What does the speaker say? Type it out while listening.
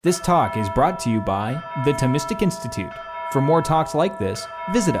This talk is brought to you by the Thomistic Institute. For more talks like this,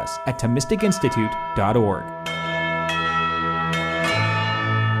 visit us at ThomisticInstitute.org.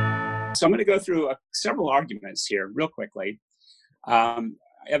 So I'm going to go through several arguments here real quickly.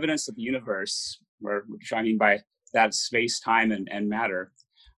 Evidence that the universe, which I mean by that space, time, and matter,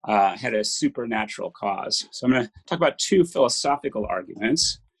 had a supernatural cause. So I'm going to talk about two philosophical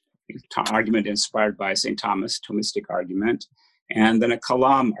arguments. Argument inspired by St. Thomas, Thomistic argument, and then a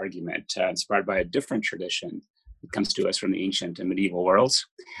Kalam argument inspired by a different tradition that comes to us from the ancient and medieval worlds.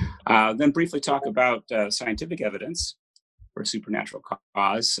 Then briefly talk about scientific evidence for supernatural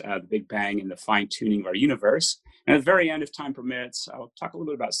cause, the Big Bang and the fine-tuning of our universe. And at the very end, if time permits, I'll talk a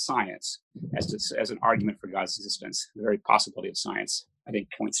little bit about science as an argument for God's existence. The very possibility of science, I think,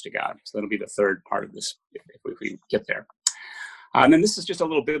 points to God. So that'll be the third part of this if we get there. And then this is just a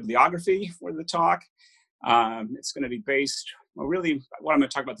little bibliography for the talk. It's going to be based, well, really, what I'm going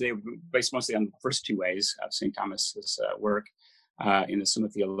to talk about today will be based mostly on the first two ways of St. Thomas's work in the Summa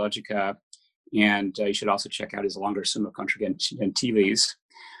Theologica. And you should also check out his longer Summa Contra Gentiles.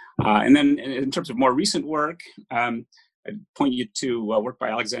 And then in terms of more recent work, I'd point you to work by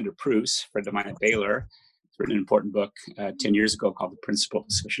Alexander Pruss, friend of mine at Baylor. He's written an important book 10 years ago called The Principle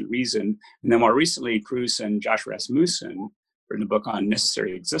of Sufficient Reason. And then more recently, Pruss and Josh Rasmussen written a book on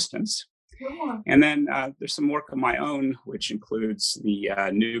necessary existence. And then there's some work of my own, which includes the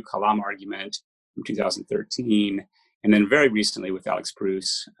new Kalam argument from 2013. And then very recently with Alex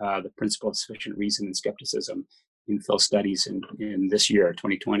Pruss, the Principle of Sufficient Reason and Skepticism in Phil Studies in this year,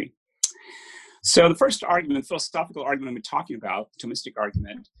 2020. So the first argument, philosophical argument I'm talking about, the Thomistic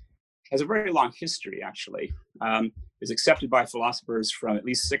argument, has a very long history, actually. Is accepted by philosophers from at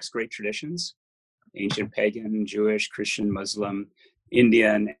least 6 great traditions: ancient pagan, Jewish, Christian, Muslim,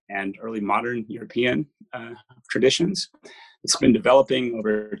 Indian, and early modern European traditions. It's been developing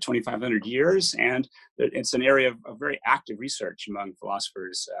over 2,500 years, and it's an area of very active research among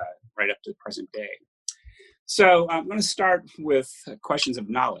philosophers right up to the present day. So I'm going to start with questions of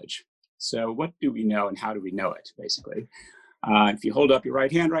knowledge. So what do we know and how do we know it, basically? If you hold up your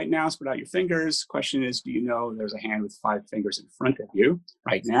right hand right now, spread out your fingers. Question is, do you know there's a hand with 5 fingers in front of you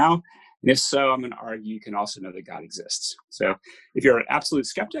right now? And if so, I'm going to argue you can also know that God exists. So if you're an absolute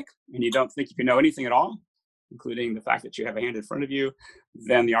skeptic and you don't think you can know anything at all, including the fact that you have a hand in front of you,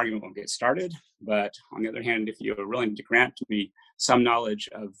 then the argument won't get started. But on the other hand, if you're willing to grant to me some knowledge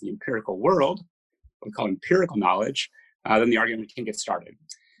of the empirical world, what we call empirical knowledge, then the argument can get started.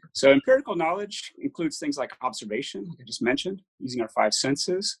 So empirical knowledge includes things like observation, like I just mentioned, using our 5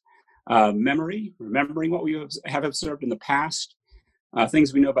 senses, memory, remembering what we have observed in the past,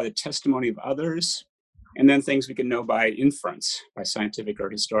 things we know by the testimony of others, and then things we can know by inference, by scientific or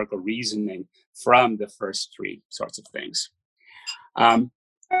historical reasoning from the first 3 sorts of things.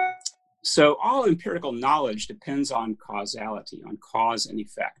 So all empirical knowledge depends on causality, on cause and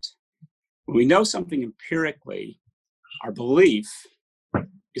effect. When we know something empirically, our belief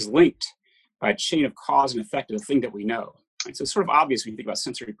is linked by a chain of cause and effect of the thing that we know. And so it's sort of obvious when you think about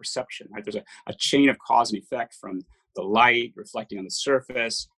sensory perception, right? There's a chain of cause and effect from the light reflecting on the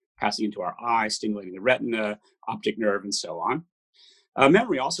surface, passing into our eye, stimulating the retina, optic nerve, and so on.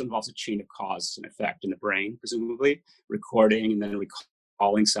 Memory also involves a chain of cause and effect in the brain, presumably, recording and then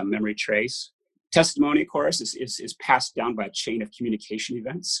recalling some memory trace. Testimony, of course, is passed down by a chain of communication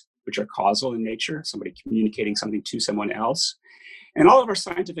events, which are causal in nature, somebody communicating something to someone else. And all of our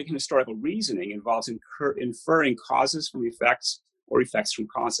scientific and historical reasoning involves inferring causes from effects or effects from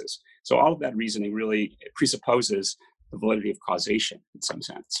causes. So all of that reasoning really presupposes the validity of causation in some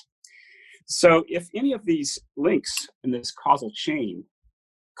sense. So if any of these links in this causal chain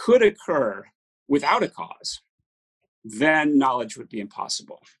could occur without a cause, then knowledge would be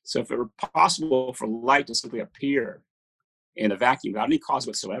impossible. So if it were possible for light to simply appear in a vacuum without any cause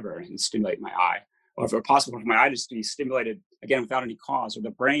whatsoever and stimulate my eye, or if it were possible for my eye to be stimulated, again, without any cause, or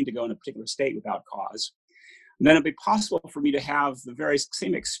the brain to go in a particular state without cause, then it'd be possible for me to have the very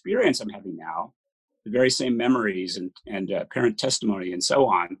same experience I'm having now, the very same memories and apparent testimony and so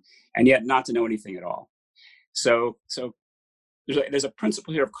on, and yet not to know anything at all. So there's a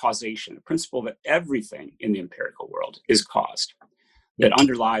principle here of causation, a principle that everything in the empirical world is caused, that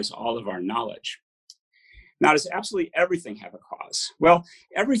underlies all of our knowledge. Now, does absolutely everything have a cause? Well,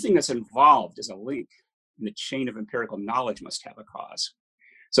 everything that's involved is a link in the chain of empirical knowledge must have a cause.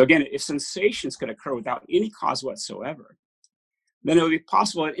 So again, if sensations could occur without any cause whatsoever, then it would be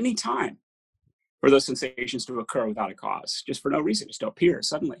possible at any time for those sensations to occur without a cause, just for no reason, just to appear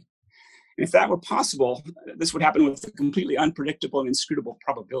suddenly. And if that were possible, this would happen with a completely unpredictable and inscrutable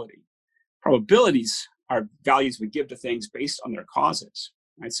probability. Probabilities are values we give to things based on their causes.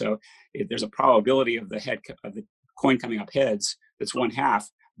 right? So if there's a probability of the coin coming up heads that's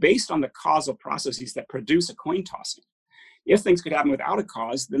 1/2 based on the causal processes that produce a coin tossing. If things could happen without a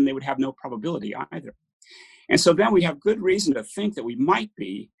cause, then they would have no probability either. And so then we have good reason to think that we might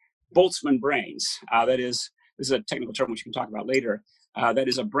be Boltzmann brains. That is, this is a technical term which we can talk about later. That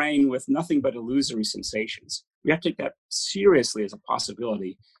is a brain with nothing but illusory sensations. We have to take that seriously as a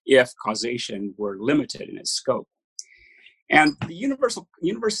possibility if causation were limited in its scope. And the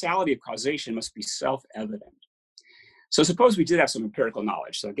universality of causation must be self-evident. So suppose we did have some empirical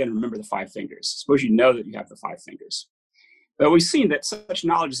knowledge. So again, remember the 5 fingers. Suppose you know that you have the 5 fingers. But we've seen that such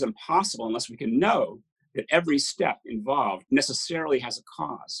knowledge is impossible unless we can know that every step involved necessarily has a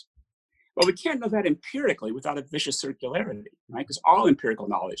cause. Well, we can't know that empirically without a vicious circularity, right? Because all empirical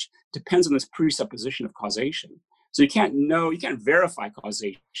knowledge depends on this presupposition of causation. So you can't verify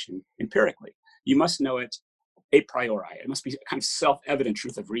causation empirically. You must know it a priori. It must be a kind of self-evident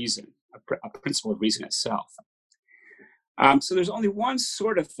truth of reason, a principle of reason itself. So there's only one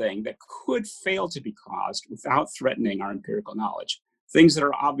sort of thing that could fail to be caused without threatening our empirical knowledge, things that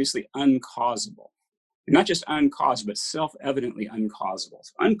are obviously uncausable. Not just uncaused, but self-evidently uncausable.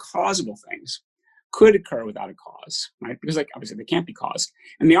 So uncausable things could occur without a cause, right? Because obviously they can't be caused.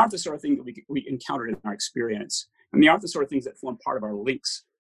 And they aren't the sort of thing that we encountered in our experience. And they aren't the sort of things that form part of our links,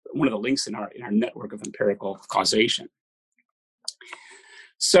 one of the links in our network of empirical causation.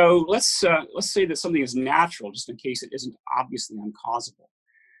 So let's say that something is natural, just in case it isn't obviously uncausable.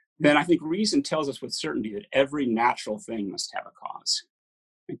 Then I think reason tells us with certainty that every natural thing must have a cause.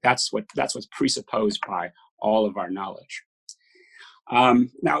 That's what's presupposed by all of our knowledge.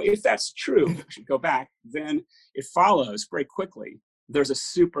 Now, if that's true, we should go back, then it follows very quickly there's a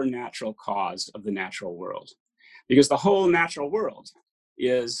supernatural cause of the natural world. Because the whole natural world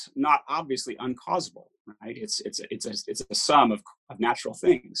is not obviously uncausable, right? It's a sum of natural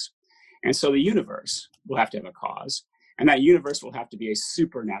things. And so the universe will have to have a cause, and that universe will have to be a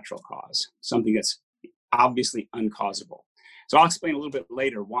supernatural cause, something that's obviously uncausable. So I'll explain a little bit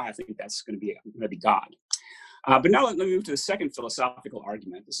later why I think that's going to be God. But now let me move to the second philosophical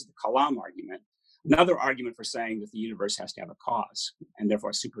argument. This is the Kalam argument, another argument for saying that the universe has to have a cause, and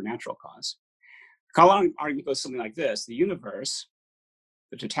therefore a supernatural cause. The Kalam argument goes something like this: the universe,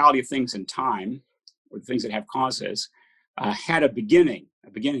 the totality of things in time, or the things that have causes, had a beginning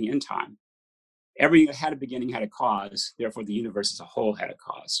in time. Everything that had a beginning had a cause, therefore the universe as a whole had a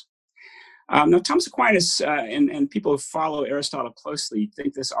cause. Now, Thomas Aquinas and people who follow Aristotle closely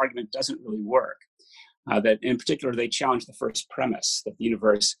think this argument doesn't really work. That in particular, they challenge the first premise, that the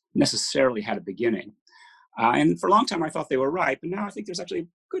universe necessarily had a beginning. And for a long time, I thought they were right, but now I think there's actually a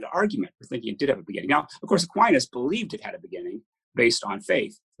good argument for thinking it did have a beginning. Now, of course, Aquinas believed it had a beginning based on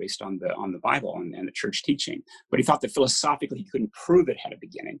faith, based on the Bible and the church teaching, but he thought that philosophically he couldn't prove it had a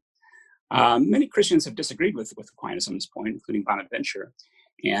beginning. Many Christians have disagreed with Aquinas on this point, including Bonaventure,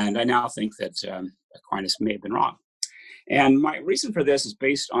 and I now think that Aquinas may have been wrong. And my reason for this is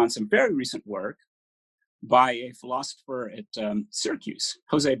based on some very recent work by a philosopher at Syracuse,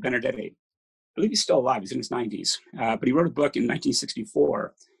 Jose Benedetti. I believe he's still alive, he's in his 90s, but he wrote a book in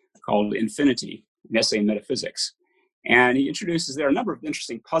 1964 called Infinity, an essay in metaphysics. And he introduces there a number of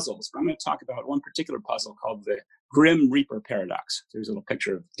interesting puzzles, but I'm going to talk about one particular puzzle called the Grim Reaper paradox. There's a little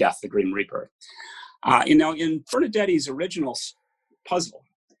picture of Death, the Grim Reaper. In Bernadetti's original puzzle,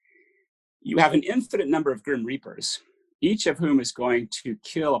 you have an infinite number of Grim Reapers, each of whom is going to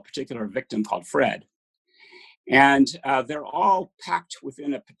kill a particular victim called Fred. And they're all packed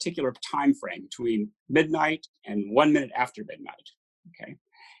within a particular time frame between midnight and 1 minute after midnight. Okay,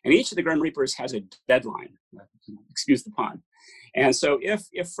 and each of the Grim Reapers has a deadline. Excuse the pun. And so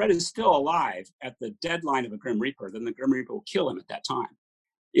if Fred is still alive at the deadline of a Grim Reaper, then the Grim Reaper will kill him at that time.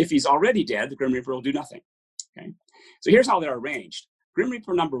 If he's already dead, the Grim Reaper will do nothing. Okay, so here's how they're arranged. Grim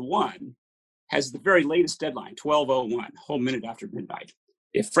Reaper number 1 has the very latest deadline, 12:01, a whole minute after midnight.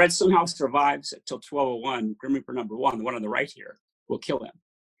 If Fred somehow survives until 12:01, Grim Reaper number 1, the one on the right here, will kill him.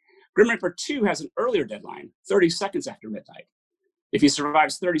 Grim Reaper 2 has an earlier deadline, 30 seconds after midnight. If he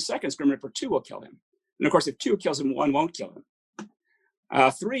survives 30 seconds, Grim Reaper 2 will kill him. And of course, if 2 kills him, 1 won't kill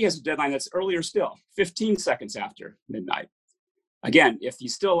him. 3 has a deadline that's earlier still, 15 seconds after midnight. Again, if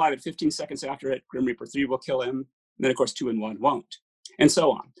he's still alive at 15 seconds after it, Grim Reaper 3 will kill him. And then, of course, 2 and 1 won't, and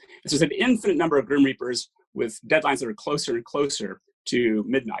so on. So there's an infinite number of Grim Reapers with deadlines that are closer and closer to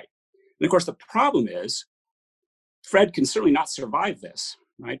midnight. And of course, the problem is Fred can certainly not survive this,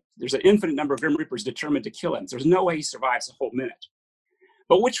 right? There's an infinite number of Grim Reapers determined to kill him. There's no way he survives a whole minute.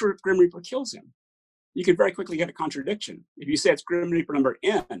 But which Grim Reaper kills him? You could very quickly get a contradiction. If you say it's Grim Reaper number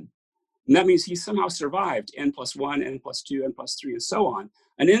N, And that means he somehow survived n plus 1, n plus 2, n plus 3, and so on,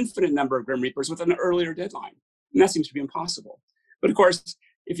 an infinite number of Grim Reapers with an earlier deadline. And that seems to be impossible. But of course,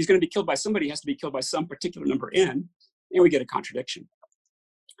 if he's going to be killed by somebody, he has to be killed by some particular number n, and we get a contradiction.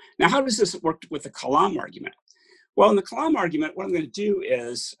 Now, how does this work with the Kalam argument? Well, in the Kalam argument, what I'm going to do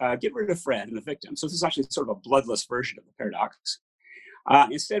is get rid of Fred and the victim. So this is actually sort of a bloodless version of the paradox.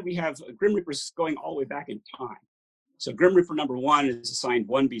 Instead, we have Grim Reapers going all the way back in time. So Grim Reaper number 1 is assigned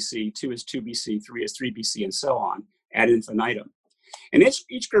 1 BC, 2 is 2 BC, 3 is 3 BC, and so on ad infinitum. And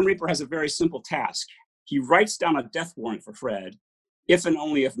each Grim Reaper has a very simple task. He writes down a death warrant for Fred if and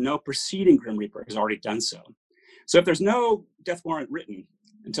only if no preceding Grim Reaper has already done so. So if there's no death warrant written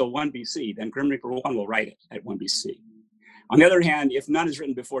until 1 BC, then Grim Reaper 1 will write it at 1 BC. On the other hand, if none is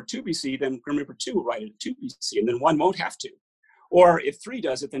written before 2 BC, then Grim Reaper 2 will write it at 2 BC, and then 1 won't have to. Or if 3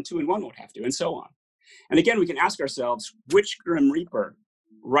 does it, then 2 and 1 won't have to, and so on. And again, we can ask ourselves, which Grim Reaper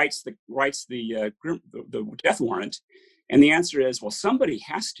writes the death warrant? And the answer is, well, somebody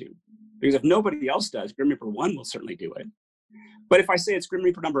has to, because if nobody else does, Grim Reaper 1 will certainly do it. But if I say it's Grim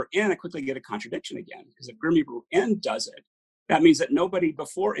Reaper number n, I quickly get a contradiction again, because if Grim Reaper n does it, that means that nobody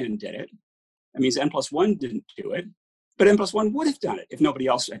before n did it. That means n plus 1 didn't do it, but n plus 1 would have done it if nobody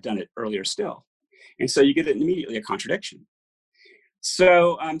else had done it earlier still. And so you get immediately a contradiction.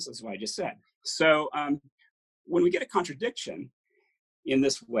 So that's what I just said. So when we get a contradiction in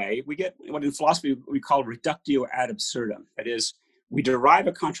this way, we get what in philosophy we call reductio ad absurdum. That is, we derive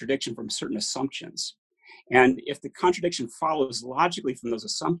a contradiction from certain assumptions. And if the contradiction follows logically from those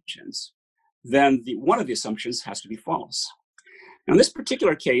assumptions, then one of the assumptions has to be false. Now, in this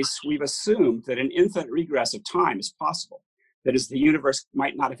particular case, we've assumed that an infinite regress of time is possible. That is, the universe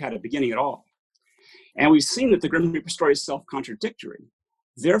might not have had a beginning at all. And we've seen that the Grim Reaper story is self-contradictory.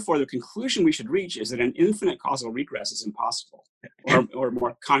 Therefore, the conclusion we should reach is that an infinite causal regress is impossible, or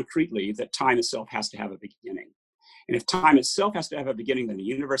more concretely, that time itself has to have a beginning. And if time itself has to have a beginning, then the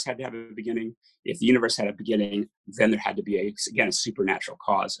universe had to have a beginning. If the universe had a beginning, then there had to be, again, a supernatural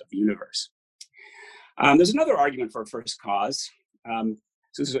cause of the universe. There's another argument for a first cause. So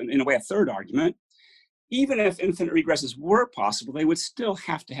this is, in a way, a third argument. Even if infinite regresses were possible, they would still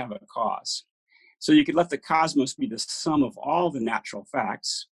have to have a cause. So you could let the cosmos be the sum of all the natural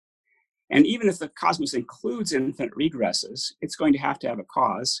facts. And even if the cosmos includes infinite regresses, it's going to have a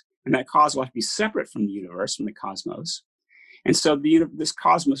cause. And that cause will have to be separate from the universe, from the cosmos. And so this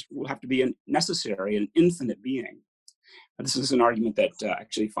cosmos will have to be necessary, an infinite being. This is an argument that I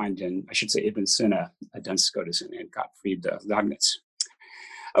actually find in, I should say, Ibn Sina, Duns Scotus, and Gottfried Leibniz.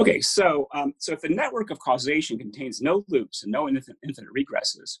 Okay, so if the network of causation contains no loops and no infinite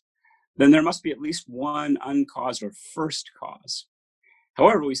regresses, then there must be at least one uncaused or first cause.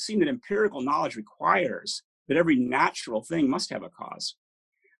 However, we've seen that empirical knowledge requires that every natural thing must have a cause.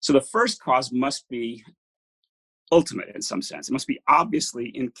 So the first cause must be ultimate in some sense. It must be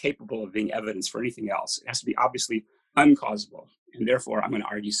obviously incapable of being evidence for anything else. It has to be obviously uncausable, and therefore I'm going to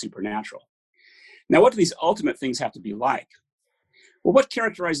argue supernatural. Now, what do these ultimate things have to be like? Well, what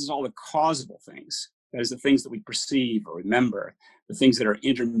characterizes all the causable things? That is, the things that we perceive or remember, the things that are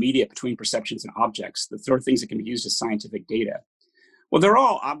intermediate between perceptions and objects, the sort of things that can be used as scientific data. Well, they're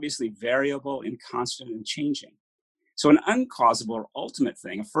all obviously variable, inconstant, and changing. So an uncausable or ultimate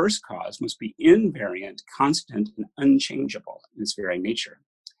thing, a first cause, must be invariant, constant, and unchangeable in its very nature.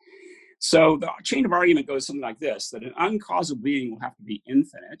 So the chain of argument goes something like this, that an uncausal being will have to be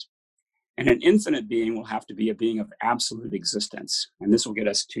infinite, and an infinite being will have to be a being of absolute existence. And this will get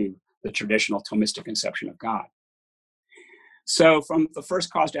us to the traditional Thomistic conception of God. So from the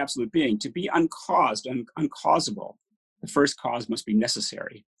first cause to absolute being, to be uncaused and uncausable, the first cause must be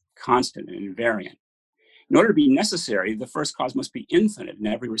necessary, constant, and invariant. In order to be necessary, the first cause must be infinite in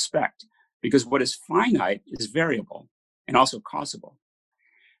every respect, because what is finite is variable and also causable.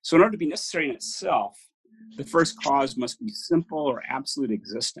 So in order to be necessary in itself, the first cause must be simple or absolute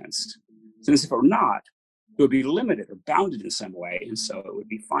existence. Since if it were not, it would be limited or bounded in some way, and so it would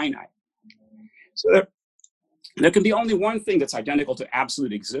be finite. So there can be only one thing that's identical to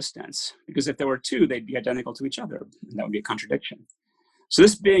absolute existence, because if there were two, they'd be identical to each other, and that would be a contradiction. So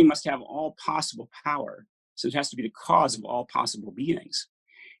this being must have all possible power, so it has to be the cause of all possible beings.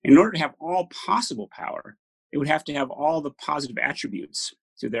 In order to have all possible power, it would have to have all the positive attributes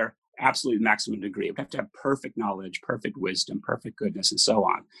to their absolute maximum degree. It would have to have perfect knowledge, perfect wisdom, perfect goodness, and so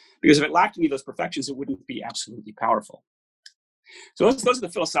on. Because if it lacked any of those perfections, it wouldn't be absolutely powerful. So those are the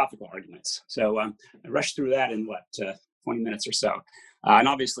philosophical arguments. So I rushed through that in 20 minutes or so. And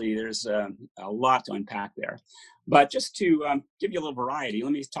obviously there's a lot to unpack there. But just to give you a little variety,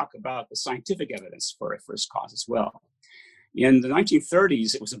 let me talk about the scientific evidence for a first cause as well. In the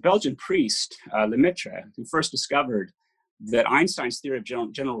 1930s, it was a Belgian priest, Lemaitre, who first discovered that Einstein's theory of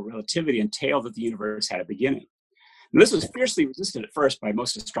general relativity entailed that the universe had a beginning. And this was fiercely resisted at first by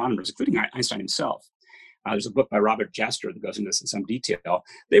most astronomers, including Einstein himself. There's a book by Robert Jastrow that goes into this in some detail.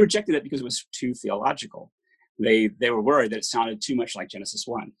 They rejected it because it was too theological. They were worried that it sounded too much like Genesis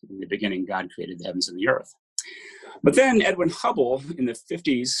 1. In the beginning, God created the heavens and the earth. But then Edwin Hubble in the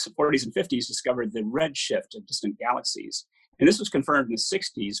 40s and 50s discovered the redshift of distant galaxies. And this was confirmed in the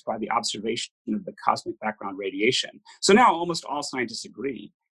 60s by the observation of the cosmic background radiation. So now almost all scientists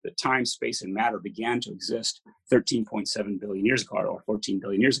agree that time, space, and matter began to exist 13.7 billion years ago, or 14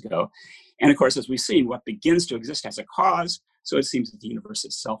 billion years ago. And of course, as we've seen, what begins to exist has a cause, so it seems that the universe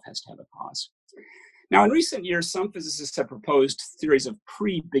itself has to have a cause. Now, in recent years, some physicists have proposed theories of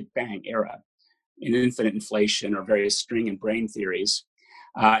pre-Big Bang era, in infinite inflation or various string and brane theories.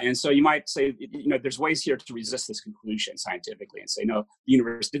 And so you might say, there's ways here to resist this conclusion scientifically and say, no, the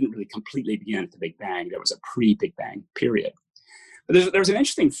universe didn't really completely begin at the Big Bang. There was a pre-Big Bang period. But there was an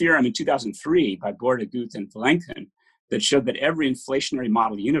interesting theorem in 2003 by Borda, Guth, and Vilenkin that showed that every inflationary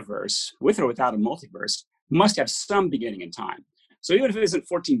model universe, with or without a multiverse, must have some beginning in time. So even if it isn't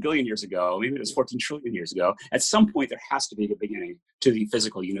 14 billion years ago, maybe it was 14 trillion years ago, at some point there has to be a beginning to the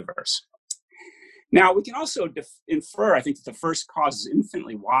physical universe. Now, we can also infer, I think, that the first cause is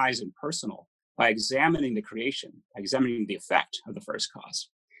infinitely wise and personal by examining the creation, by examining the effect of the first cause.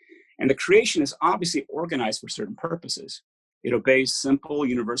 And the creation is obviously organized for certain purposes. It obeys simple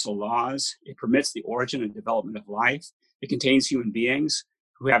universal laws. It permits the origin and development of life. It contains human beings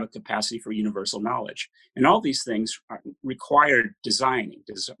who have a capacity for universal knowledge. And all these things required designing,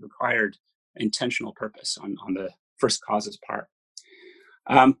 required intentional purpose on the first cause's part.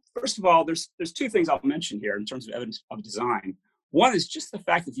 First of all, there's two things I'll mention here in terms of evidence of design. One is just the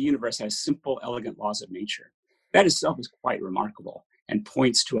fact that the universe has simple, elegant laws of nature. That itself is quite remarkable and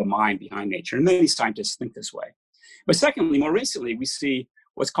points to a mind behind nature. And many scientists think this way. But secondly, more recently, we see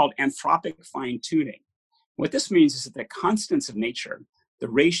what's called anthropic fine-tuning. What this means is that the constants of nature, the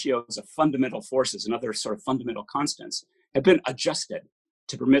ratios of fundamental forces and other sort of fundamental constants, have been adjusted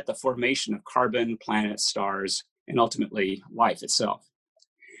to permit the formation of carbon, planets, stars, and ultimately life itself.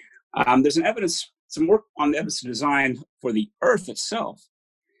 There's some work on the evidence of design for the Earth itself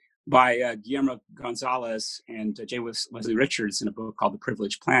by Guillermo Gonzalez and J. Leslie Richards in a book called The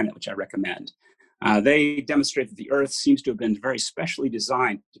Privileged Planet, which I recommend. They demonstrate that the Earth seems to have been very specially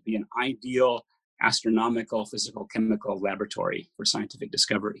designed to be an ideal astronomical, physical, chemical laboratory for scientific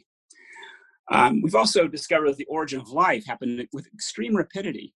discovery. We've also discovered that the origin of life happened with extreme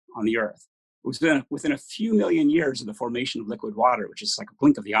rapidity on the Earth. It was within a few million years of the formation of liquid water, which is like a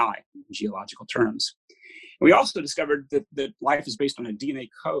blink of the eye in geological terms. And we also discovered that life is based on a DNA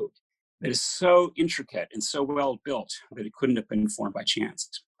code that is so intricate and so well built that it couldn't have been formed by chance.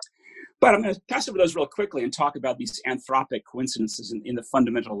 But I'm going to pass over those real quickly and talk about these anthropic coincidences in the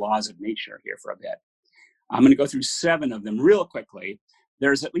fundamental laws of nature here for a bit. I'm going to go through 7 of them real quickly.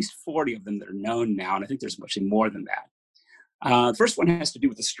 There's at least 40 of them that are known now, and I think there's actually more than that. The first one has to do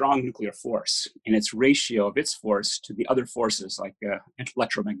with the strong nuclear force and its ratio of its force to the other forces like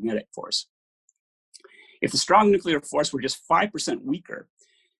electromagnetic force. If the strong nuclear force were just 5% weaker,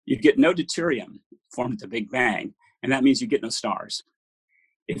 you'd get no deuterium formed at the Big Bang, and that means you get no stars.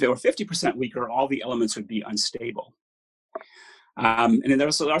 If it were 50% weaker, all the elements would be unstable. And then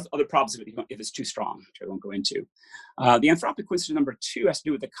there's also other problems if it's too strong, which I won't go into. The anthropic coincidence number 2 has to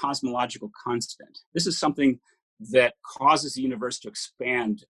do with the cosmological constant. This is something that causes the universe to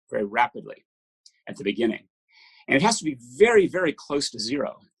expand very rapidly at the beginning. And it has to be very, very close to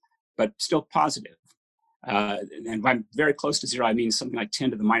 0, but still positive. And by very close to 0, I mean something like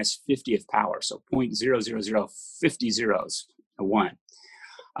 10 to the minus 50th power, so 0.00050 zeros, a 1.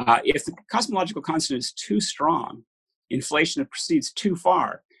 If the cosmological constant is too strong, inflation proceeds too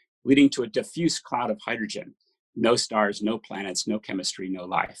far, leading to a diffuse cloud of hydrogen. No stars, no planets, no chemistry, no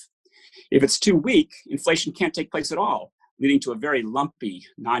life. If it's too weak, inflation can't take place at all, leading to a very lumpy,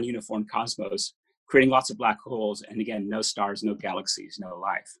 non-uniform cosmos, creating lots of black holes, and again, no stars, no galaxies, no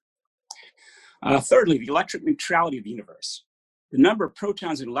life. Thirdly, the electric neutrality of the universe. The number of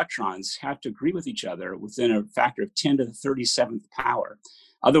protons and electrons have to agree with each other within a factor of 10 to the 37th power.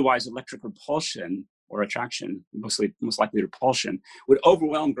 Otherwise, electric repulsion or attraction, most likely repulsion, would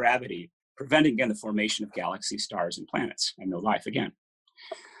overwhelm gravity, preventing again the formation of galaxies, stars, and planets, and no life again.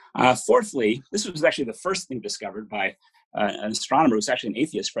 Fourthly, this was actually the first thing discovered by an astronomer who's actually an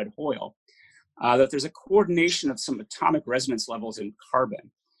atheist, Fred Hoyle, that there's a coordination of some atomic resonance levels in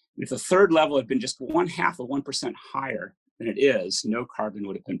carbon. If the third level had been just 1/2 of 1% higher than it is, no carbon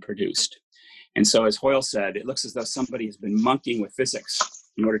would have been produced. And so, as Hoyle said, it looks as though somebody has been monkeying with physics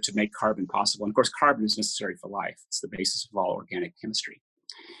in order to make carbon possible. And of course, carbon is necessary for life. It's the basis of all organic chemistry.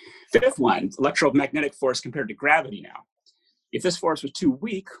 Fifth one, electromagnetic force compared to gravity now. If this force was too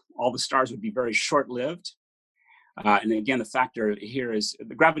weak, all the stars would be very short-lived. And again, the factor here is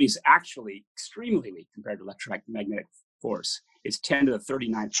the gravity is actually extremely weak compared to electromagnetic force. It's 10 to the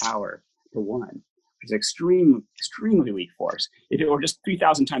 39 power to 1, which is extremely weak force. If it were just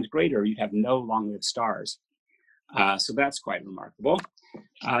 3,000 times greater, you'd have no long-lived stars. So that's quite remarkable.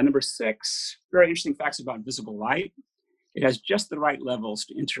 Number 6, very interesting facts about visible light. It has just the right levels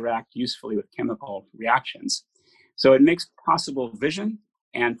to interact usefully with chemical reactions. So it makes possible vision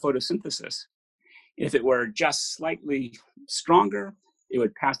and photosynthesis. If it were just slightly stronger, it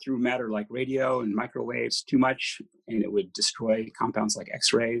would pass through matter like radio and microwaves too much, and it would destroy compounds like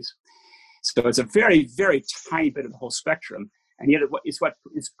X-rays. So it's a very, very tiny bit of the whole spectrum, and yet it's what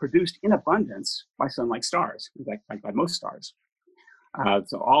is produced in abundance by sun-like stars, like by most stars.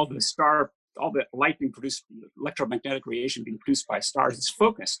 So all the light being produced, electromagnetic radiation being produced by stars is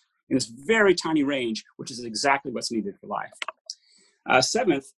focused in this very tiny range, which is exactly what's needed for life.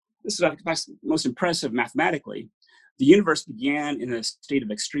 7th, this is, I think, most impressive mathematically. The universe began in a state of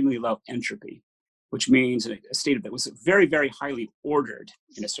extremely low entropy, which means a state that was very, very highly ordered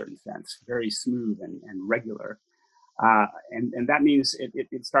in a certain sense, very smooth and regular. And that means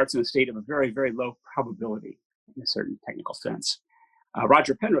it starts in a state of a very, very low probability in a certain technical sense.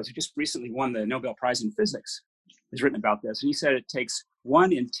 Roger Penrose, who just recently won the Nobel Prize in Physics, has written about this, and he said it takes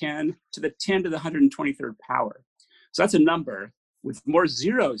 1 in 10 to the 10 to the 123rd power. So that's a number with more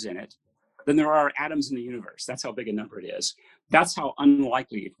zeros in it than there are atoms in the universe. That's how big a number it is. That's how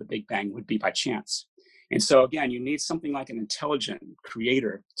unlikely the Big Bang would be by chance. And so again, you need something like an intelligent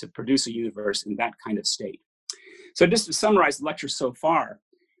creator to produce a universe in that kind of state. So just to summarize the lecture so far,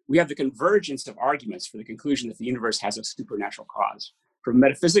 we have the convergence of arguments for the conclusion that the universe has a supernatural cause. From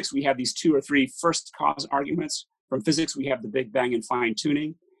metaphysics, we have these 2 or 3 first cause arguments. From physics, we have the Big Bang and fine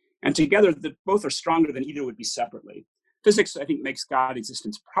tuning. And together, both are stronger than either would be separately. Physics, I think, makes God's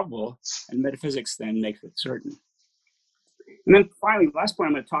existence probable, and metaphysics then makes it certain. And then finally, the last point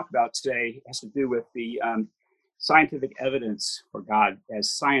I'm going to talk about today has to do with the scientific evidence for God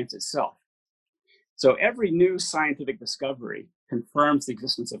as science itself. So every new scientific discovery confirms the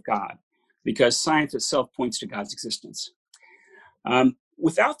existence of God because science itself points to God's existence.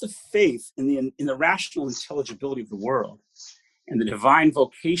 Without the faith in the rational intelligibility of the world and the divine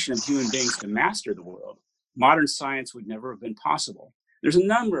vocation of human beings to master the world, modern science would never have been possible. There's a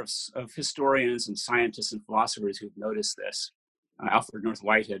number of historians and scientists and philosophers who've noticed this. Alfred North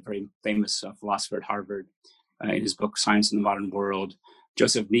Whitehead, very famous philosopher at Harvard, in his book, Science in the Modern World.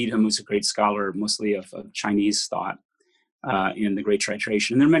 Joseph Needham, who's a great scholar, mostly of Chinese thought in The Great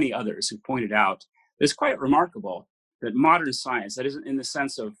Titration. And there are many others who pointed out that it's quite remarkable that modern science, that isn't in the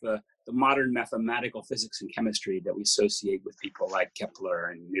sense of the modern mathematical physics and chemistry that we associate with people like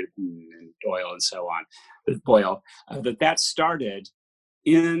Kepler and Newton and Doyle and so on, that started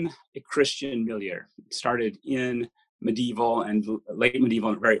in a Christian milieu, started in medieval and late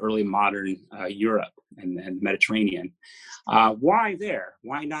medieval and very early modern Europe and the Mediterranean. Why there?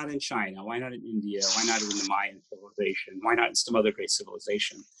 Why not in China? Why not in India? Why not in the Mayan civilization? Why not in some other great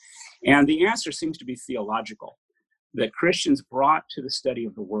civilization? And the answer seems to be theological, that Christians brought to the study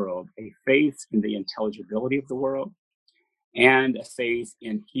of the world a faith in the intelligibility of the world and a faith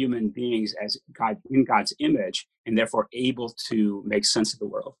in human beings as God, in God's image, and therefore able to make sense of the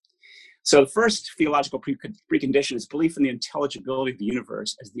world. So the first theological precondition is belief in the intelligibility of the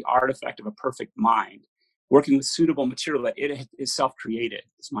universe as the artifact of a perfect mind, working with suitable material that it itself created,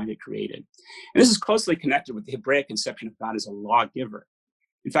 this mind had created. And this is closely connected with the Hebraic conception of God as a lawgiver.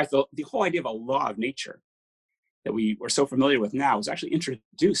 In fact, the whole idea of a law of nature that we are so familiar with now was actually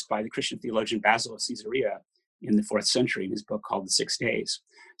introduced by the Christian theologian Basil of Caesarea in the 4th century in his book called The 6 Days.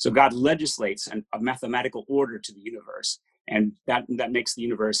 So God legislates a mathematical order to the universe, and that makes the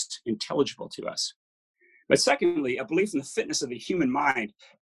universe intelligible to us. But secondly, a belief in the fitness of the human mind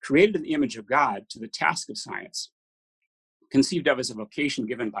created in the image of God to the task of science, conceived of as a vocation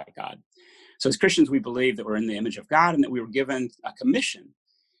given by God. So as Christians, we believe that we're in the image of God and that we were given a commission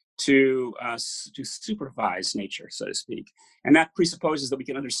to supervise nature, so to speak. And that presupposes that we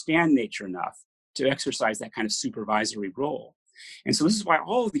can understand nature enough to exercise that kind of supervisory role. And so this is why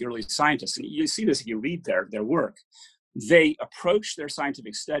all of the early scientists, and you see this if you read their work, they approached their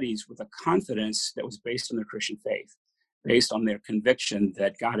scientific studies with a confidence that was based on their Christian faith, based on their conviction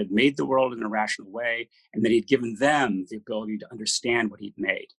that God had made the world in a rational way and that he'd given them the ability to understand what he'd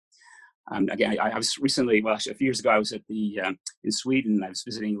made. Again, I was recently, well, a few years ago, I was at in Sweden. I was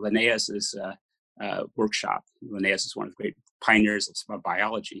visiting Linnaeus's workshop. Linnaeus is one of the great pioneers of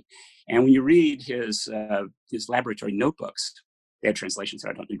biology. And when you read his laboratory notebooks, they had translations, so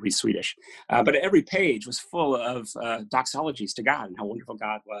I don't read Swedish. But every page was full of doxologies to God and how wonderful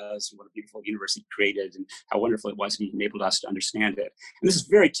God was, and what a beautiful universe he created, and how wonderful it was he enabled us to understand it. And this is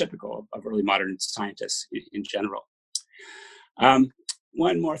very typical of early modern scientists in general.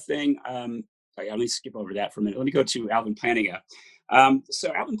 One more thing, let me skip over that for a minute. Let me go to Alvin Plantinga.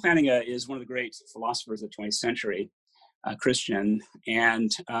 So Alvin Plantinga is one of the great philosophers of the 20th century, Christian, and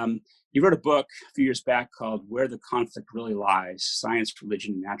he wrote a book a few years back called Where the Conflict Really Lies, Science,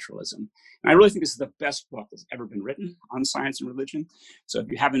 Religion, and Naturalism. And I really think this is the best book that's ever been written on science and religion. So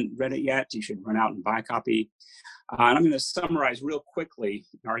if you haven't read it yet, you should run out and buy a copy. And I'm going to summarize real quickly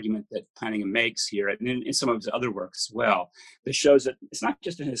an argument that Plantinga makes here, and in some of his other work as well, that shows that it's not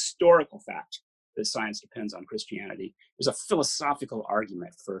just a historical fact that science depends on Christianity. There's a philosophical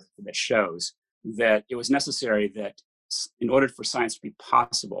argument that shows that it was necessary that in order for science to be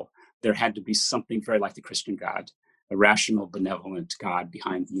possible, there had to be something very like the Christian God, a rational, benevolent God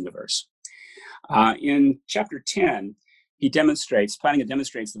behind the universe. In chapter 10, Plantinga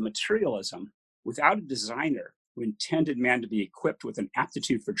demonstrates that materialism, without a designer who intended man to be equipped with an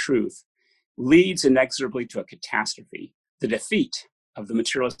aptitude for truth, leads inexorably to a catastrophe, the defeat of the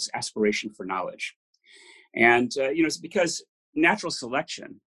materialist aspiration for knowledge. And it's because natural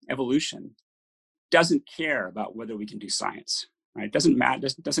selection, evolution, doesn't care about whether we can do science, right? It doesn't matter.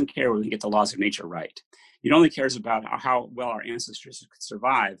 Doesn't care whether we can get the laws of nature right. It only cares about how well our ancestors could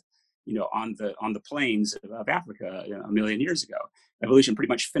survive, on the plains of Africa a million years ago. Evolution pretty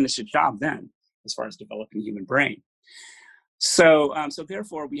much finished its job then, as far as developing the human brain. So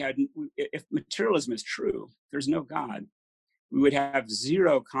therefore, if materialism is true, there's no God, we would have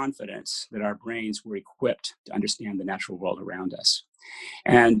zero confidence that our brains were equipped to understand the natural world around us.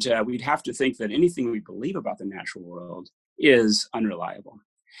 And we'd have to think that anything we believe about the natural world is unreliable.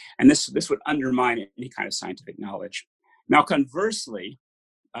 And this would undermine any kind of scientific knowledge. Now, conversely,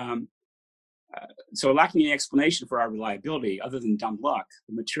 so lacking any explanation for our reliability other than dumb luck,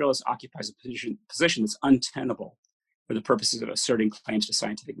 the materialist occupies a position that's untenable for the purposes of asserting claims to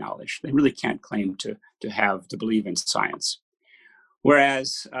scientific knowledge. They really can't claim to believe in science.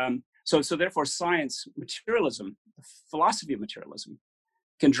 Whereas, so therefore, science, materialism, the philosophy of materialism,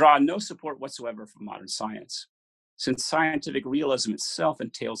 can draw no support whatsoever from modern science, since scientific realism itself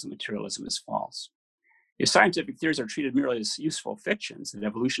entails that materialism is false. If scientific theories are treated merely as useful fictions that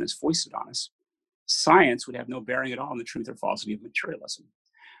evolution has foisted on us, science would have no bearing at all on the truth or falsity of materialism.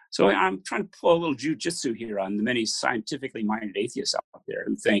 So I'm trying to pull a little jujitsu here on the many scientifically minded atheists out there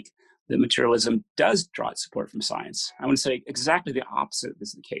who think that materialism does draw its support from science. I want to say exactly the opposite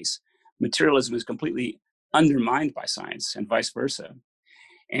is the case. Materialism is completely undermined by science and vice versa.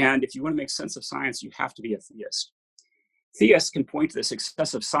 And if you want to make sense of science, you have to be a theist. Theists can point to the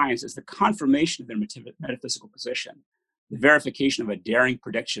success of science as the confirmation of their metaphysical position, the verification of a daring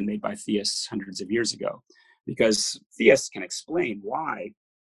prediction made by theists hundreds of years ago, because theists can explain why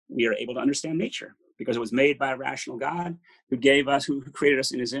we are able to understand nature, because it was made by a rational God who created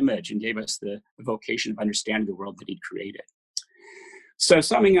us in his image and gave us the vocation of understanding the world that he created. So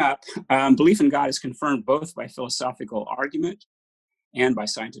summing up, belief in God is confirmed both by philosophical argument and by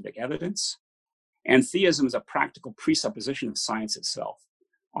scientific evidence. And theism is a practical presupposition of science itself.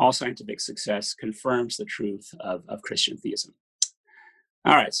 All scientific success confirms the truth of Christian theism.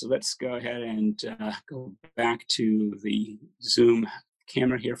 All right, so let's go ahead and go back to the Zoom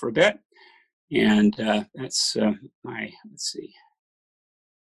camera here for a bit. And that's let's see.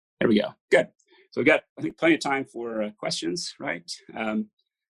 There we go. Good. So we've got, I think, plenty of time for questions, right?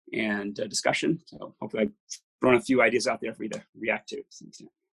 And discussion. So hopefully I've thrown a few ideas out there for you to react to some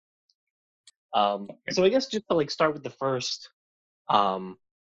extent. So I guess just to start with the first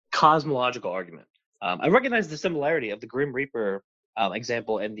cosmological argument. I recognize the similarity of the Grim Reaper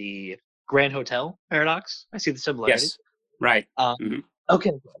example and the Grand Hotel paradox. I see the similarity. Yes, right.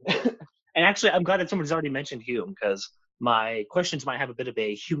 Okay. And actually, I'm glad that someone's already mentioned Hume, because my questions might have a bit of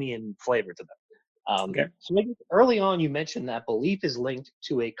a Humean flavor to them. Okay. So maybe early on, you mentioned that belief is linked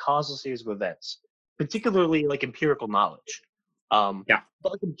to a causal series of events, particularly empirical knowledge.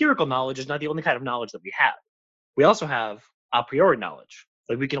 But empirical knowledge is not the only kind of knowledge that we have. We also have a priori knowledge.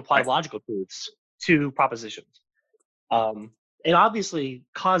 We can apply logical truths to propositions. And obviously,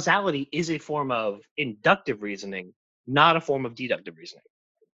 causality is a form of inductive reasoning, not a form of deductive reasoning.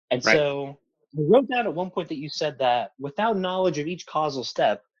 And so we wrote down at one point that you said that without knowledge of each causal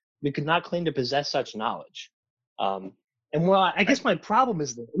step, we could not claim to possess such knowledge. And well, I guess my problem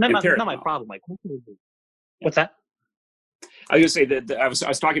is not my problem. My question is, what's that? I was going to say that I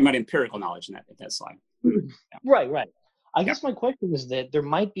was talking about empirical knowledge in that slide. Yeah. Right. I guess my question is that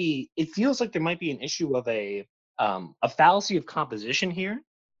it feels like there might be an issue of a fallacy of composition here,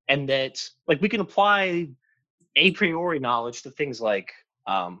 and that like we can apply a priori knowledge to things like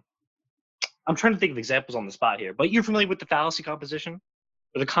I'm trying to think of examples on the spot here, but you're familiar with the fallacy composition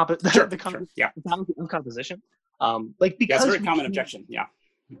or the fallacy of composition. Like because that's a very common objection.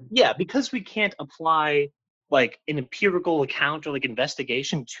 Yeah, because we can't apply like an empirical account or like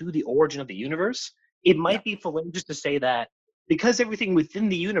investigation to the origin of the universe, it might be fallacious to say that because everything within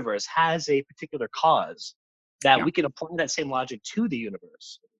the universe has a particular cause, that we can apply that same logic to the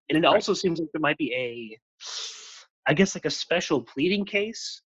universe. And it also seems like there might be a special pleading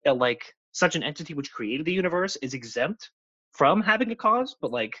case that like such an entity which created the universe is exempt from having a cause,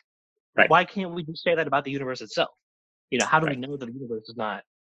 but like, why can't we just say that about the universe itself? You know, how do we know that the universe is not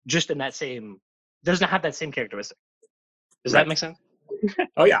just in that doesn't have that same characteristic? Does that make sense?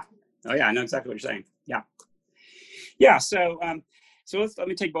 Oh yeah, I know exactly what you're saying. Yeah. So let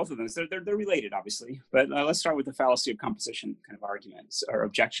me take both of them. So they're related, obviously, but let's start with the fallacy of composition kind of arguments or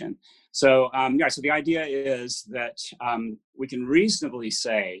objection. So so the idea is that we can reasonably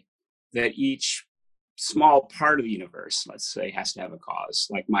say that each small part of the universe, let's say, has to have a cause,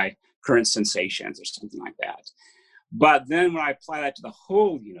 like my current sensations or something like that. But then when I apply that to the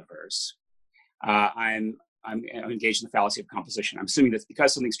whole universe, I'm engaged in the fallacy of composition. I'm assuming that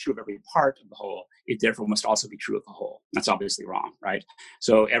because something's true of every part of the whole, it therefore must also be true of the whole. That's obviously wrong, right?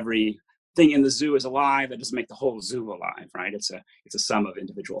 So every thing in the zoo is alive. That doesn't make the whole zoo alive, right? It's a sum of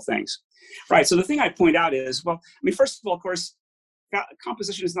individual things, right? So the thing I point out is, well, I mean, first of all, of course,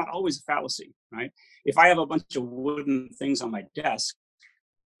 composition is not always a fallacy, right? If I have a bunch of wooden things on my desk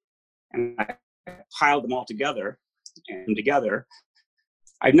and I pile them all together,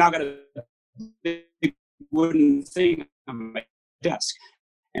 I've now got a big wooden thing on my desk.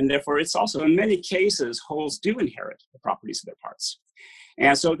 And therefore, it's also, in many cases, wholes do inherit the properties of their parts.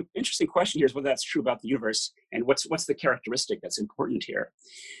 And so the interesting question here is whether that's true about the universe and what's the characteristic that's important here.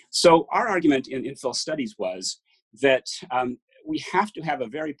 So our argument in Phil studies was that we have to have a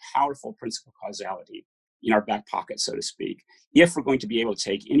very powerful principle of causality in our back pocket, so to speak, if we're going to be able to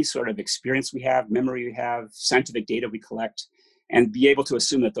take any sort of experience we have, memory we have, scientific data we collect, and be able to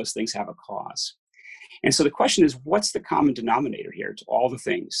assume that those things have a cause. And so the question is, what's the common denominator here to all the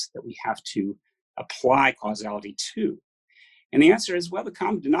things that we have to apply causality to? And the answer is, well, the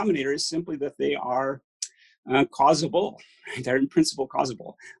common denominator is simply that they are causable. They're in principle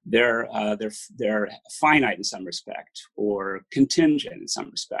causable. They're finite in some respect, or contingent in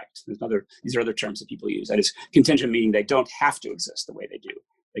some respect. These are other terms that people use. That is, contingent meaning they don't have to exist the way they do.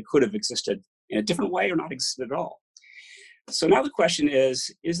 They could have existed in a different way or not existed at all. So now the question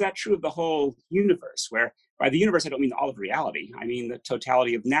is that true of the whole universe? Where by the universe, I don't mean all of reality. I mean the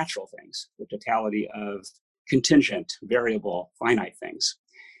totality of natural things, the totality of contingent, variable, finite things.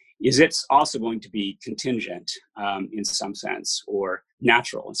 Is it also going to be contingent in some sense, or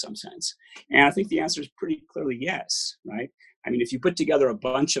natural in some sense? And I think the answer is pretty clearly yes, right? I mean, if you put together a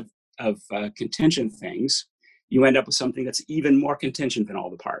bunch of contingent things, you end up with something that's even more contingent than all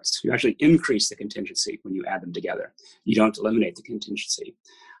the parts. You actually increase the contingency when you add them together. You don't eliminate the contingency.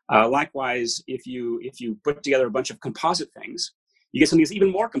 Likewise, if you put together a bunch of composite things, you get something that's even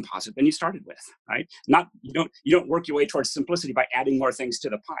more composite than you started with, right? You don't work your way towards simplicity by adding more things to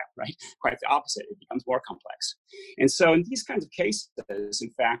the pile, right? Quite the opposite. It becomes more complex. And so in these kinds of cases, in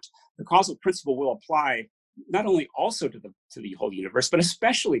fact, the causal principle will apply not only also to the whole universe, but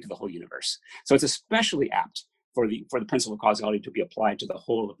especially to the whole universe. So it's especially apt for the principle of causality to be applied to the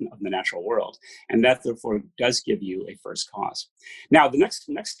whole of the natural world. And that therefore does give you a first cause. Now, the next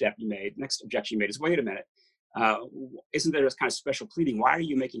objection you made is, wait a minute, isn't there this kind of special pleading? Why are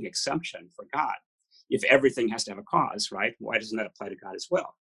you making exception for God? If everything has to have a cause, right? Why doesn't that apply to God as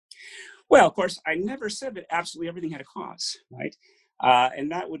well? Well, of course, I never said that absolutely everything had a cause, right? And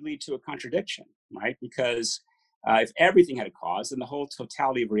that would lead to a contradiction, right? Because if everything had a cause, then the whole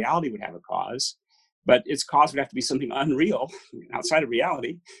totality of reality would have a cause. But its cause would have to be something unreal, outside of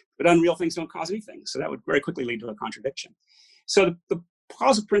reality. But unreal things don't cause anything. So that would very quickly lead to a contradiction. So the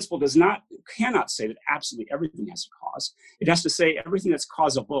causal principle cannot say that absolutely everything has a cause. It has to say everything that's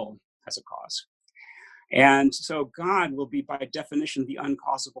causable has a cause. And so God will be, by definition, the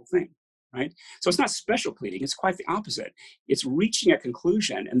uncausable thing, right? So it's not special pleading. It's quite the opposite. It's reaching a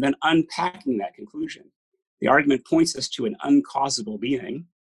conclusion and then unpacking that conclusion. The argument points us to an uncausable being,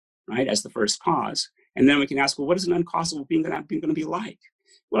 right, as the first cause. And then we can ask, well, what is an uncausable being going to be like?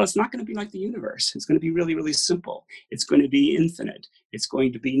 Well, it's not going to be like the universe. It's going to be really, really simple. It's going to be infinite. It's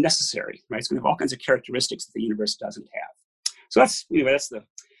going to be necessary, right? It's going to have all kinds of characteristics that the universe doesn't have. So that's the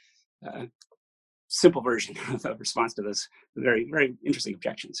simple version of the response to those very, very interesting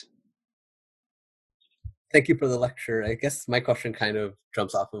objections. Thank you for the lecture. I guess my question kind of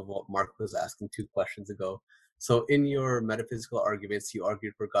jumps off of what Mark was asking 2 questions ago. So in your metaphysical arguments, you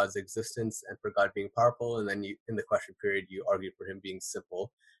argued for God's existence and for God being powerful, and then in the question period, you argued for him being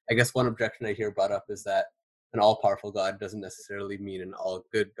simple. I guess one objection I hear brought up is that an all-powerful God doesn't necessarily mean an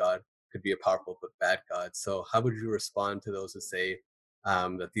all-good God. Could be a powerful but bad God. So how would you respond to those who say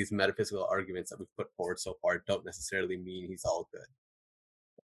that these metaphysical arguments that we've put forward so far don't necessarily mean he's all good?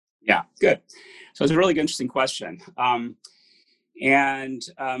 Yeah, good. So it's a really interesting question. And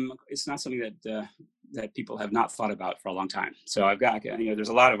it's not something that people have not thought about for a long time. So I've got, there's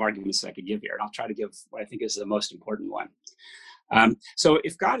a lot of arguments I could give here, and I'll try to give what I think is the most important one. So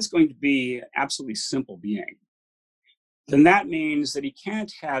if God is going to be an absolutely simple being, then that means that he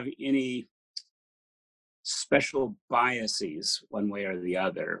can't have any special biases one way or the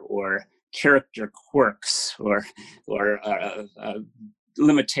other, or character quirks, or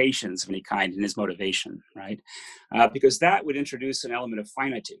limitations of any kind in his motivation, right? Because that would introduce an element of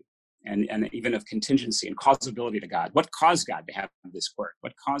finitude and even of contingency and causability to God. What caused God to have this quirk?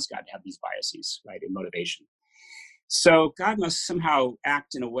 What caused God to have these biases, right, in motivation? So God must somehow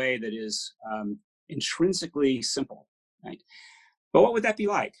act in a way that is intrinsically simple, right? But what would that be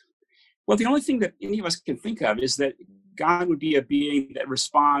like? Well, the only thing that any of us can think of is that God would be a being that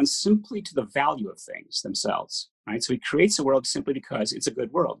responds simply to the value of things themselves, right? So he creates a world simply because it's a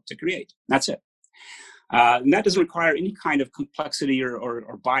good world to create. That's it. And that doesn't require any kind of complexity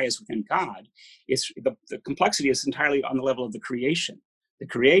or bias within God. It's the complexity is entirely on the level of the creation. The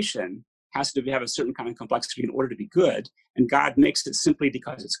creation has to have a certain kind of complexity in order to be good, and God makes it simply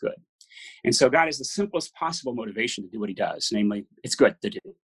because it's good. And so God is the simplest possible motivation to do what he does, namely, it's good to do,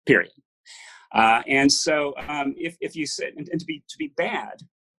 period. And so if you said, and to be bad,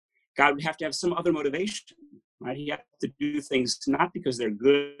 God would have to have some other motivation, right? He has to do things not because they're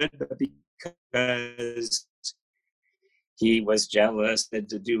good, but because he was jealous to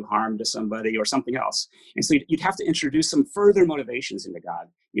do harm to somebody or something else. And so you'd have to introduce some further motivations into God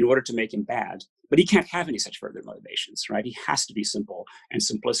in order to make him bad. But he can't have any such further motivations, right? He has to be simple, and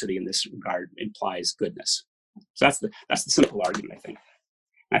simplicity in this regard implies goodness. So that's the simple argument, I think.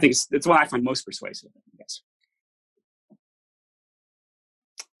 I think it's what I find most persuasive, I guess.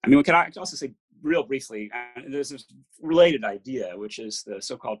 I mean, I could also say real briefly, there's this related idea, which is the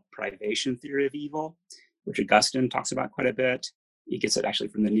so-called privation theory of evil, which Augustine talks about quite a bit. He gets it actually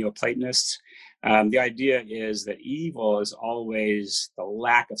from the Neoplatonists. The idea is that evil is always the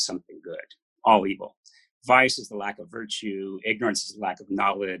lack of something good, all evil. Vice is the lack of virtue. Ignorance is the lack of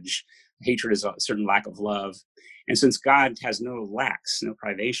knowledge. Hatred is a certain lack of love. And since God has no lacks, no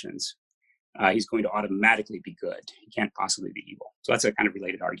privations, he's going to automatically be good. He can't possibly be evil. So that's a kind of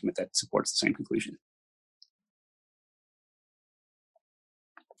related argument that supports the same conclusion.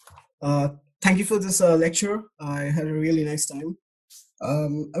 Thank you for this lecture. I had a really nice time.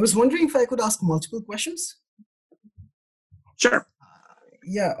 I was wondering if I could ask multiple questions. Sure.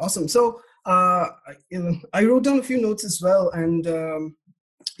 Yeah, awesome. So I wrote down a few notes as well, and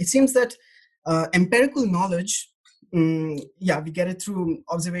it seems that empirical knowledge, we get it through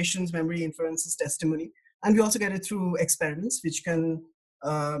observations, memory, inferences, testimony, and we also get it through experiments, which can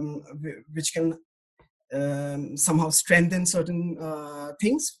somehow strengthen certain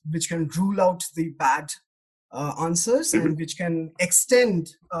things, which can rule out the bad answers, and which can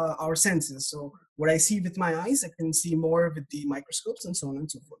extend our senses. So what I see with my eyes, I can see more with the microscopes, and so on and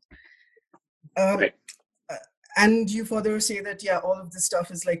so forth. Right. And you further say that, all of this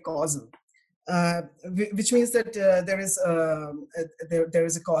stuff is like causal, which means that there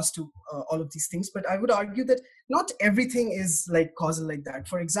is a cause to all of these things. But I would argue that not everything is like causal like that.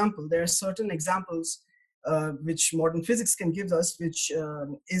 For example, there are certain examples which modern physics can give us, which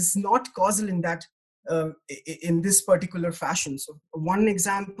is not causal in that in this particular fashion. So one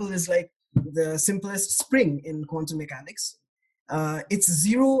example is like the simplest spring in quantum mechanics. It's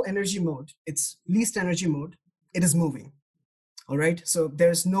zero energy mode. It's least energy mode. It is moving. All right. So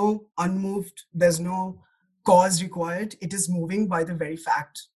there's no unmoved. There's no cause required. It is moving by the very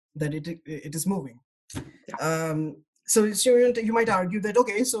fact that it is moving. So you might argue that,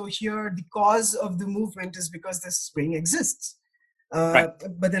 okay, so here the cause of the movement is because this spring exists. Right.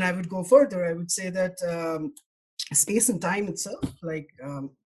 But then I would go further. I would say that space and time itself, like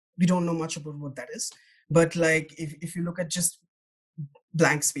we don't know much about what that is. But like if you look at just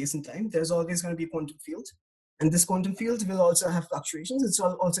blank space and time, there's always going to be a quantum field. And this quantum field will also have fluctuations. It's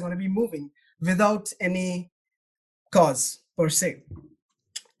also going to be moving without any cause per se.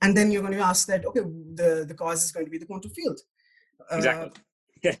 And then you're going to ask that, okay, the cause is going to be the quantum field. Exactly.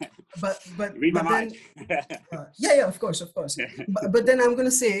 But read my then, mind. yeah, of course. but then I'm going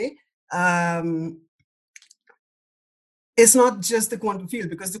to say, it's not just the quantum field,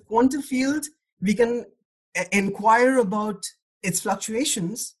 because the quantum field, we can inquire about its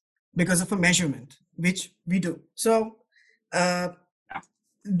fluctuations because of a measurement, which we do. So the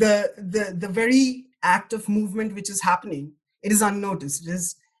very act of movement which is happening, it is unnoticed. It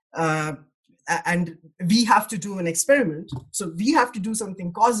is, and we have to do an experiment. So we have to do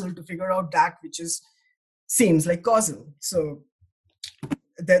something causal to figure out that which seems like causal. So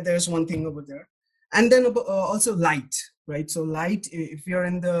there's one thing over there. And then also light, right? So light, if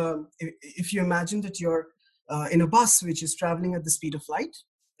you imagine that you're in a bus which is traveling at the speed of light,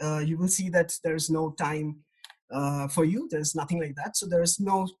 you will see that there's no time for you. There's nothing like that. So there's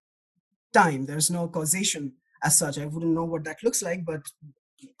no time. There's no causation as such. I wouldn't know what that looks like, but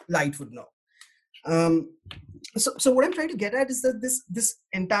light would know. So what I'm trying to get at is that this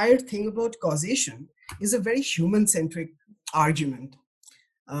entire thing about causation is a very human-centric argument.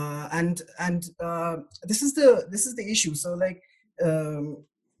 And this is the issue. So like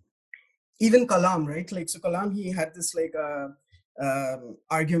even Kalam, right? Like, so Kalam, he had this like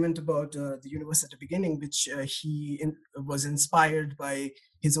argument about the universe at the beginning, which he was inspired by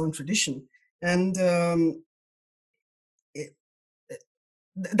his own tradition, and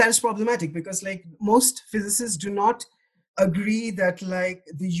that is problematic because like most physicists do not agree that like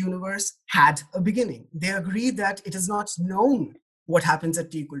the universe had a beginning. They agree that it is not known what happens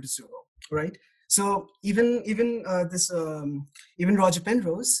at t = 0, right? So even Roger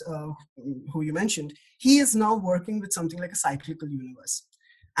Penrose, who you mentioned, he is now working with something like a cyclical universe,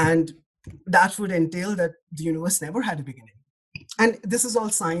 and that would entail that the universe never had a beginning. And this is all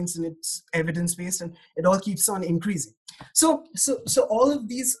science and it's evidence based, and it all keeps on increasing. So all of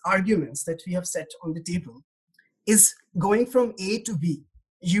these arguments that we have set on the table is going from A to B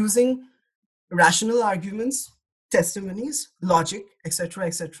using rational arguments, testimonies, logic,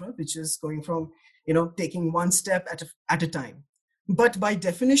 etc., which is going from, taking one step at a time. But by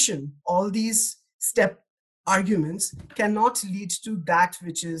definition, all these step arguments cannot lead to that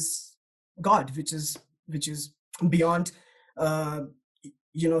which is God, which is beyond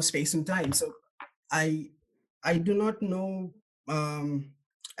space and time. So I do not know,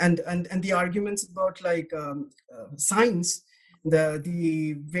 and the arguments about like science,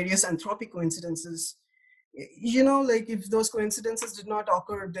 the various anthropic coincidences, like if those coincidences did not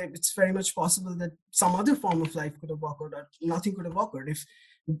occur, then it's very much possible that some other form of life could have occurred, or nothing could have occurred. If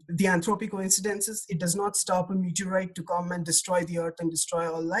the anthropic coincidences, it does not stop a meteorite to come and destroy the earth and destroy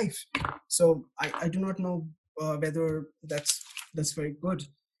all life. So I do not know whether that's very good.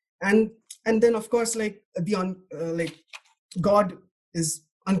 And then of course, like God is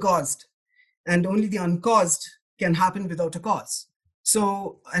uncaused, and only the uncaused can happen without a cause.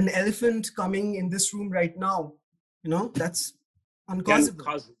 So an elephant coming in this room right now, that's uncausable.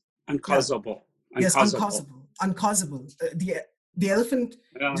 Uncausable. Yeah. Yes, uncausable. The elephant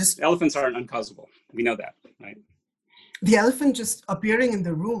elephants aren't uncausable. We know that, right? The elephant just appearing in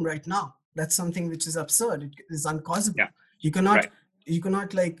the room right now, that's something which is absurd. It is uncausable. Yeah. You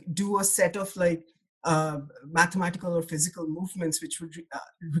cannot like do a set of like mathematical or physical movements which would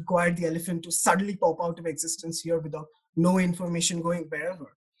require the elephant to suddenly pop out of existence here without no information going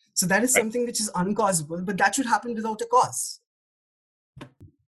wherever. So that is something which is uncausable, but that should happen without a cause.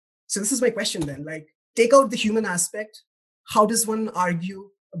 So this is my question then, like, take out the human aspect. How does one argue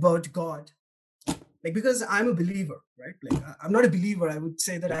about God? Like, because I'm a believer, right? Like, I'm not a believer. I would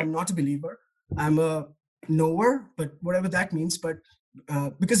say that I'm not a believer. I'm a knower, but whatever that means. But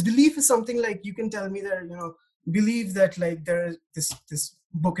because belief is something like, you can tell me that, believe that like this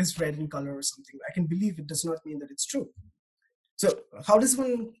book is red in color or something. I can believe it does not mean that it's true. So how does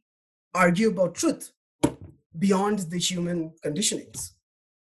one argue about truth beyond the human conditionings?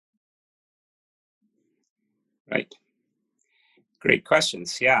 Right. Great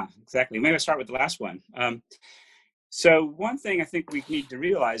questions. Yeah, exactly. Maybe I'll start with the last one. So one thing I think we need to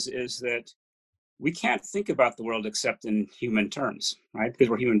realize is that we can't think about the world except in human terms, right? Because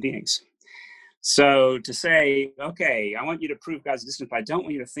we're human beings. So to say, okay, I want you to prove God's existence, but I don't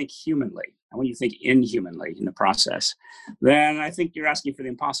want you to think humanly. I want you to think inhumanly in the process. Then I think you're asking for the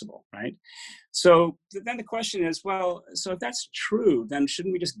impossible, right? So then the question is, well, so if that's true, then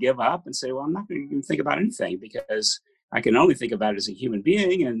shouldn't we just give up and say, well, I'm not going to even think about anything because I can only think about it as a human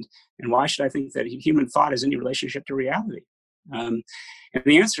being, and why should I think that human thought has any relationship to reality? And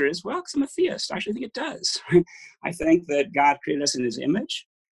the answer is, well, because I'm a theist. I actually think it does. I think that God created us in his image.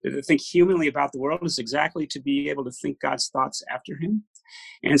 To think humanly about the world is exactly to be able to think God's thoughts after him.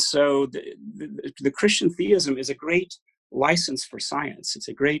 And so the Christian theism is a great license for science. It's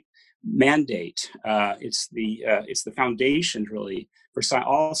a great mandate. It's the foundation, really, for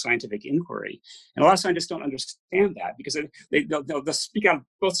all scientific inquiry. And a lot of scientists don't understand that because they'll speak out of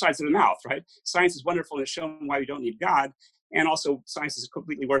both sides of the mouth, right? Science is wonderful and it's shown why we don't need God. And also, science is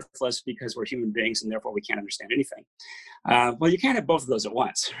completely worthless because we're human beings and therefore we can't understand anything. Well, you can't have both of those at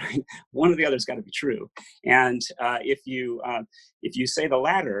once, right? One or the other's got to be true. And if you say the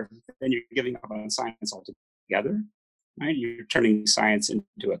latter, then you're giving up on science altogether, right? You're turning science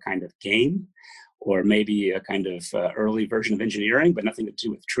into a kind of game, or maybe a kind of early version of engineering, but nothing to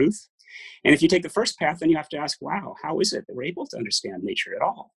do with truth. And if you take the first path, then you have to ask, wow, how is it that we're able to understand nature at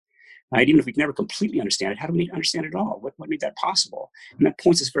all? Right? Even if we can never completely understand it, how do we understand it at all? What made that possible? And that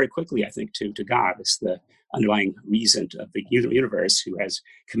points us very quickly, I think, to God as the underlying reason of the universe who has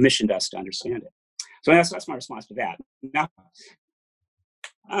commissioned us to understand it. So that's my response to that. Now,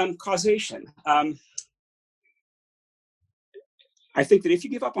 causation. I think that if you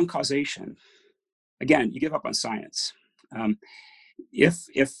give up on causation, again, you give up on science.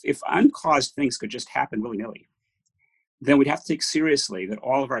 If uncaused things could just happen willy-nilly, then we'd have to take seriously that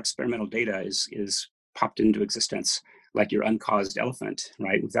all of our experimental data is popped into existence like your uncaused elephant,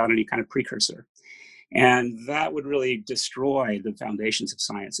 right, without any kind of precursor. And that would really destroy the foundations of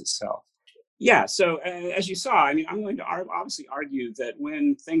science itself. Yeah, so as you saw, I mean, I'm going to obviously argue that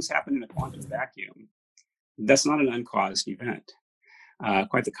when things happen in a quantum vacuum, that's not an uncaused event.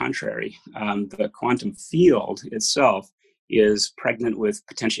 Quite the contrary. The quantum field itself is pregnant with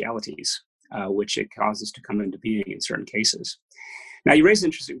potentialities, which it causes to come into being in certain cases. Now, you raised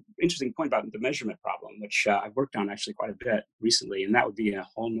an interesting point about the measurement problem, which I've worked on actually quite a bit recently, and that would be a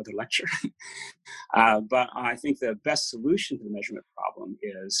whole nother lecture. But I think the best solution to the measurement problem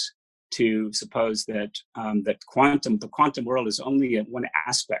is to suppose that the quantum world is only one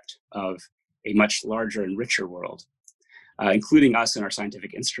aspect of a much larger and richer world, including us and our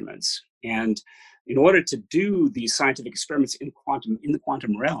scientific instruments. And in order to do these scientific experiments in the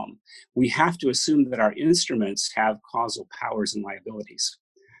quantum realm, we have to assume that our instruments have causal powers and liabilities,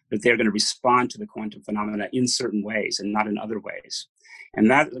 that they're going to respond to the quantum phenomena in certain ways and not in other ways. And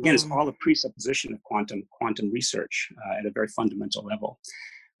that, again, is all a presupposition of quantum research at a very fundamental level.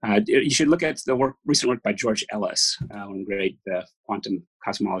 You should look at the recent work by George Ellis, one great quantum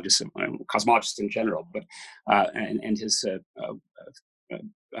cosmologist in general, but and his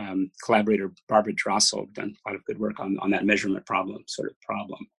collaborator Barbara Drossel have done a lot of good work on that measurement problem.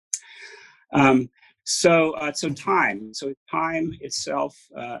 So time itself,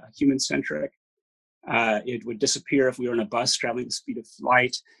 human-centric. It would disappear if we were in a bus traveling the speed of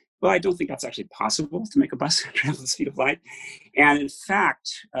light. Well, I don't think that's actually possible to make a bus travel the speed of light. And in fact,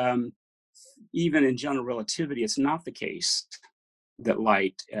 even in general relativity, it's not the case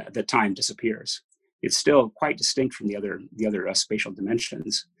that time disappears. It's still quite distinct from the other spatial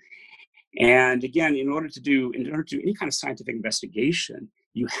dimensions. And again, in order to do any kind of scientific investigation,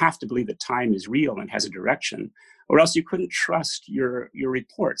 you have to believe that time is real and has a direction, or else you couldn't trust your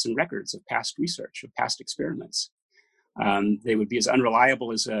reports and records of past research, of past experiments. They would be as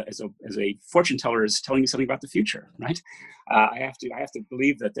unreliable as a fortune teller is telling you something about the future, right? I have to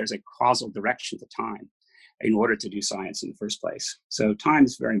believe that there's a causal direction to time in order to do science in the first place. So time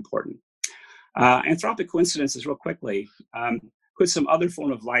is very important. Anthropic coincidences, real quickly. Could some other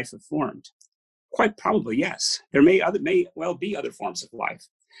form of life have formed? Quite probably, yes. There may well be other forms of life.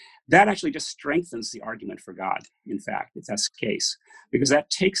 That actually just strengthens the argument for God, in fact, if that's the case, because that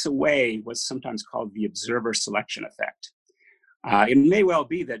takes away what's sometimes called the observer selection effect. It may well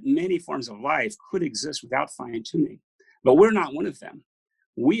be that many forms of life could exist without fine-tuning, but we're not one of them.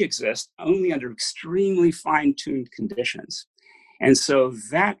 We exist only under extremely fine-tuned conditions. And so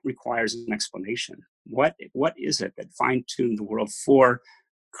that requires an explanation. What is it that fine-tuned the world for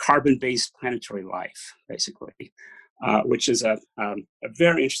carbon-based planetary life, basically? Which is a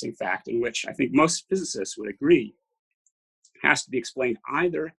very interesting fact in which I think most physicists would agree has to be explained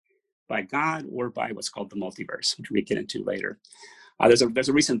either by God or by what's called the multiverse, which we get into later. There's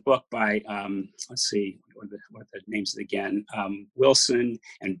a recent book by, let's see, what the names again, Wilson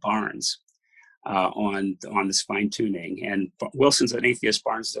and Barnes on this fine-tuning. And Wilson's an atheist,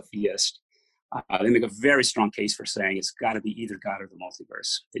 Barnes is a theist. They make a very strong case for saying it's got to be either God or the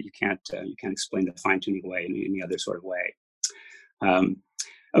multiverse, that you can't explain the fine-tuning away in any other sort of way.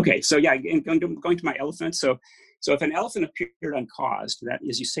 Okay, so yeah, going to my elephant. So if an elephant appeared uncaused, that,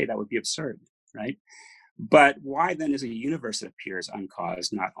 as you say, that would be absurd, right? But why then is a universe that appears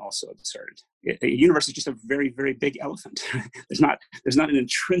uncaused not also absurd? A universe is just a very, very big elephant. there's not an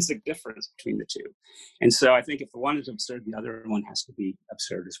intrinsic difference between the two. And so I think if the one is absurd, the other one has to be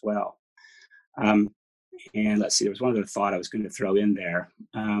absurd as well. And let's see, there was one other thought I was going to throw in there,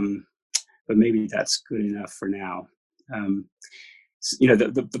 but maybe that's good enough for now.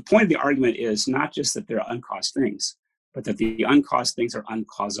 The point of the argument is not just that they're uncaused things, but that the uncaused things are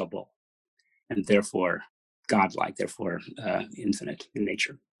uncausable, and therefore godlike, therefore infinite in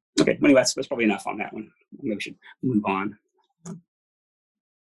nature. Okay, anyway, that's probably enough on that one. Maybe we should move on.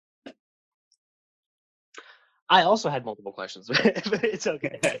 I also had multiple questions, but it's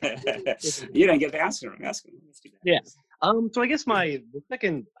okay. You don't get to ask them. Let's do that. Yeah. So I guess the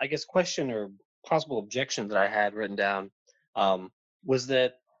second, question or possible objection that I had written down was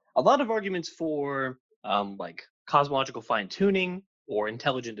that a lot of arguments for like cosmological fine-tuning or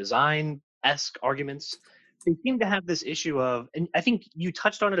intelligent design-esque arguments, they seem to have this issue of, and I think you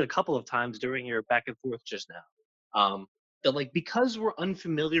touched on it a couple of times during your back and forth just now, that like because we're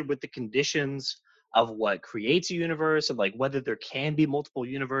unfamiliar with the conditions of what creates a universe, of like whether there can be multiple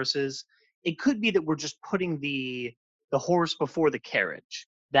universes, it could be that we're just putting the horse before the carriage.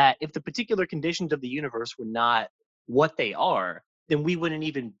 That if the particular conditions of the universe were not what they are, then we wouldn't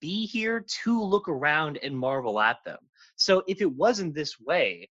even be here to look around and marvel at them. So if it wasn't this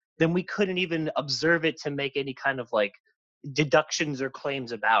way, then we couldn't even observe it to make any kind of like deductions or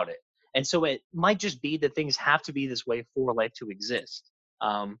claims about it. And so it might just be that things have to be this way for life to exist.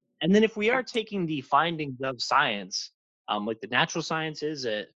 And then if we are taking the findings of science, like the natural sciences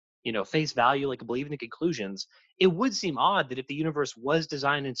at face value, like believing the conclusions, it would seem odd that if the universe was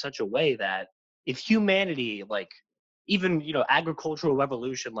designed in such a way that if humanity, like even agricultural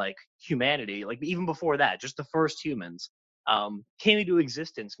revolution, like humanity, like even before that, just the first humans came into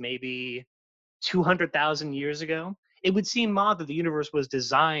existence maybe 200,000 years ago, it would seem odd that the universe was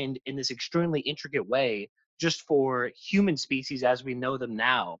designed in this extremely intricate way just for human species as we know them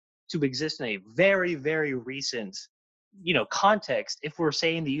now to exist in a very, very recent, context. If we're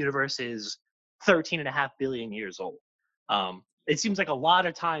saying the universe is 13.5 billion years old, it seems like a lot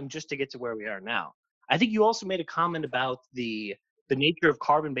of time just to get to where we are now. I think you also made a comment about the nature of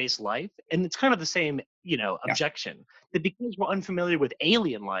carbon-based life, and it's kind of the same, objection that because we're unfamiliar with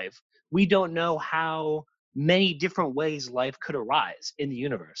alien life, we don't know how many different ways life could arise in the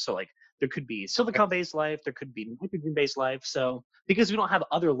universe. So like there could be silicon-based life, there could be nitrogen-based life. So because we don't have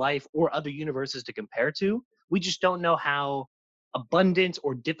other life or other universes to compare to, we just don't know how abundant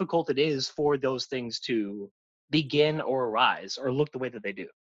or difficult it is for those things to begin or arise or look the way that they do.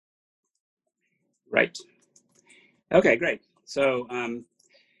 Right. Okay, great. So,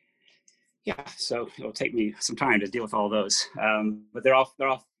 so it'll take me some time to deal with all those, but they're all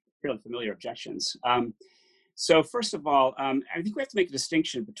fairly familiar objections. So first of all, I think we have to make a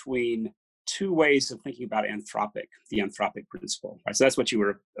distinction between two ways of thinking about the anthropic principle. Right? So that's what you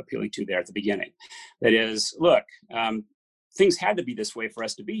were appealing to there at the beginning. That is, look, things had to be this way for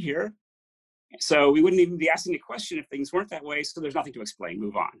us to be here. So we wouldn't even be asking a question if things weren't that way. So there's nothing to explain.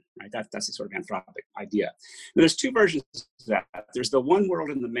 Move on. Right? That's the sort of anthropic idea. Now, there's two versions of that. There's the one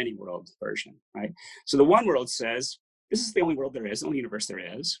world and the many world version. Right? So the one world says this is the only world there is, the only universe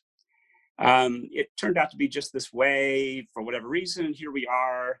there is. It turned out to be just this way for whatever reason. Here we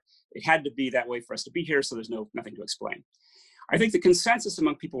are. It had to be that way for us to be here. So there's nothing to explain. I think the consensus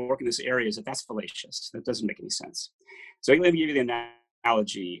among people working in this area is that that's fallacious. That doesn't make any sense. So let me give you the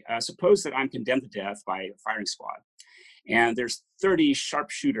analogy. Suppose that I'm condemned to death by a firing squad, and there's 30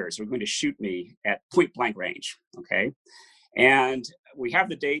 sharpshooters who are going to shoot me at point blank range. Okay, and we have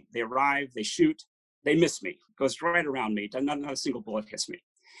the date. They arrive. They shoot. They miss me. Goes right around me. Not a single bullet hits me.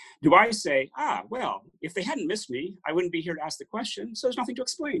 Do I say, well, if they hadn't missed me, I wouldn't be here to ask the question, so there's nothing to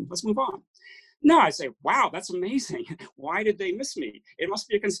explain. Let's move on. No, I say, wow, that's amazing. Why did they miss me? It must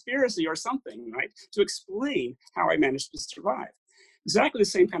be a conspiracy or something, right, to explain how I managed to survive. Exactly the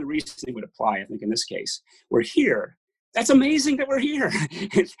same kind of reasoning would apply, I think, in this case. We're here. That's amazing that we're here.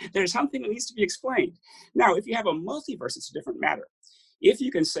 There's something that needs to be explained. Now, if you have a multiverse, it's a different matter. If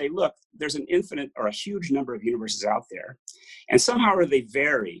you can say, look, there's an infinite or a huge number of universes out there, and somehow they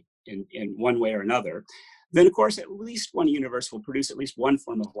vary in one way or another, then of course, at least one universe will produce at least one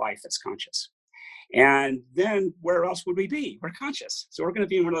form of life that's conscious. And then where else would we be? We're conscious. So we're going to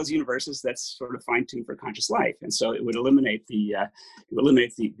be in one of those universes that's sort of fine-tuned for conscious life. And so it would eliminate the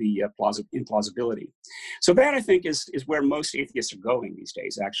implausibility. So that, I think, is where most atheists are going these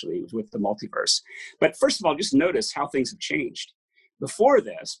days, actually, with the multiverse. But first of all, just notice how things have changed. Before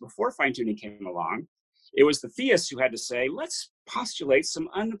fine-tuning came along, It was the theists who had to say, let's postulate some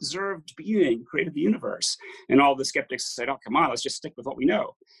unobserved being created the universe. And all the skeptics said, oh, come on, let's just stick with what we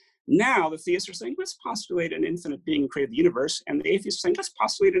know. Now the theists are saying, let's postulate an infinite being created the universe. And the atheists are saying, let's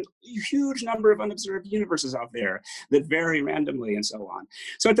postulate a huge number of unobserved universes out there that vary randomly and so on.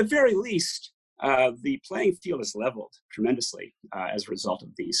 So at the very least, the playing field is leveled tremendously as a result of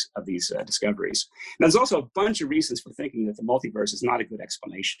these discoveries. Now, there's also a bunch of reasons for thinking that the multiverse is not a good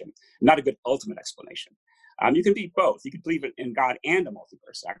explanation, not a good ultimate explanation. You can be both. You could believe in God and a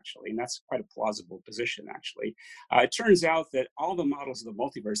multiverse, actually, and that's quite a plausible position, actually. It turns out that all the models of the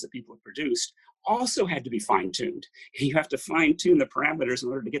multiverse that people have produced also had to be fine-tuned. You have to fine-tune the parameters in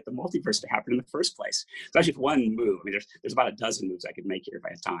order to get the multiverse to happen in the first place. It's actually one move. I mean, there's about a dozen moves I could make here if I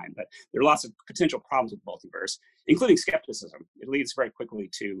had time, but there are lots of potential problems with multiverse, including skepticism. It leads very quickly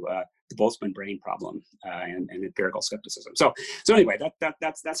to the Boltzmann brain problem and empirical skepticism. So anyway,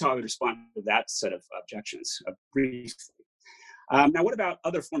 that's how I would respond to that set of objections briefly. Now, what about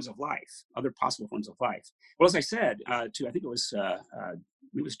other forms of life, other possible forms of life? Well, as I said, I think it was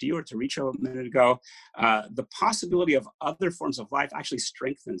Dio or Toricho a minute ago, the possibility of other forms of life actually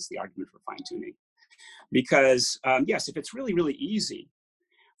strengthens the argument for fine-tuning. Because, yes, if it's really, really easy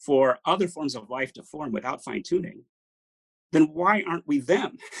for other forms of life to form without fine-tuning, then why aren't we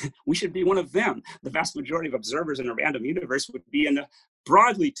them? We should be one of them. The vast majority of observers in a random universe would be in a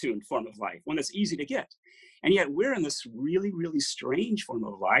broadly tuned form of life, one that's easy to get. And yet we're in this really, really strange form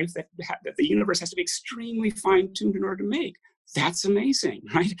of life that the universe has to be extremely fine-tuned in order to make. That's amazing,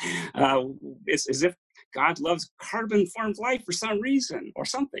 right? It's as if God loves carbon-formed life for some reason or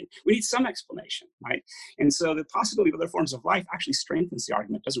something. We need some explanation, right? And so the possibility of other forms of life actually strengthens the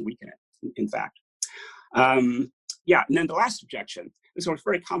argument, doesn't weaken it, in fact. Yeah, and then the last objection, this is a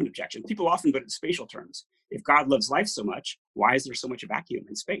very common objection. People often put it in spatial terms. If God loves life so much, why is there so much vacuum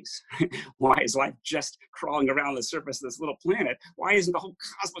in space? Why is life just crawling around the surface of this little planet? Why isn't the whole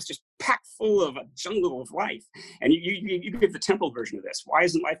cosmos just packed full of a jungle of life? And you give the temporal version of this. Why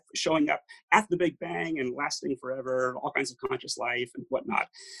isn't life showing up at the Big Bang and lasting forever, all kinds of conscious life and whatnot?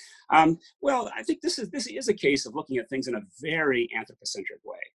 Well, I think this is a case of looking at things in a very anthropocentric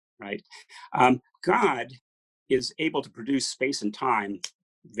way, right? God is able to produce space and time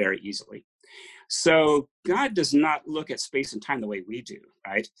very easily. So God does not look at space and time the way we do,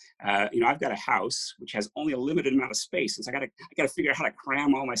 right? I've got a house which has only a limited amount of space, and so I got to figure out how to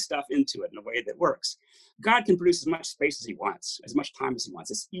cram all my stuff into it in a way that works. God can produce as much space as he wants, as much time as he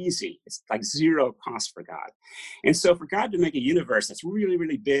wants. It's easy. It's like zero cost for God. And so for God to make a universe that's really,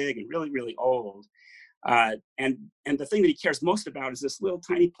 really big and really, really old, and the thing that he cares most about is this little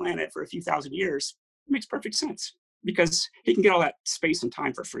tiny planet for a few thousand years, it makes perfect sense because he can get all that space and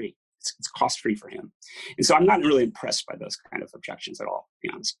time for free. It's cost-free for him. And so I'm not really impressed by those kind of objections at all, to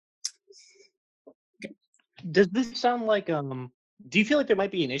be honest. Okay. Does this sound like, do you feel like there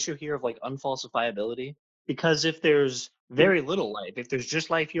might be an issue here of like unfalsifiability? Because if there's very little life, if there's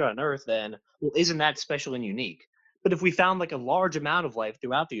just life here on Earth, then, well, isn't that special and unique? But if we found like a large amount of life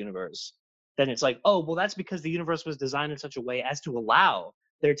throughout the universe, then it's like, oh, well, that's because the universe was designed in such a way as to allow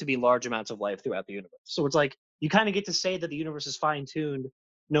there to be large amounts of life throughout the universe. So it's like, you kind of get to say that the universe is fine-tuned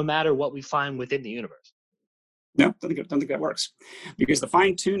no matter what we find within the universe. No, don't think that works. Because the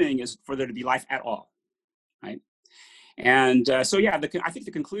fine-tuning is for there to be life at all, right? And so, yeah, I think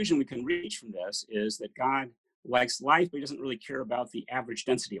the conclusion we can reach from this is that God likes life, but he doesn't really care about the average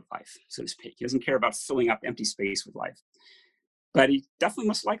density of life, so to speak. He doesn't care about filling up empty space with life. But he definitely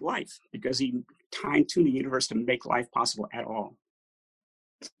must like life because he fine-tuned the universe to make life possible at all.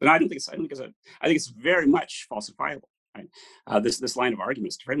 But I think it's very much falsifiable. Right? This line of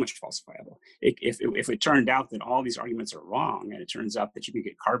argument is very much falsifiable. If it turned out that all these arguments are wrong, and it turns out that you can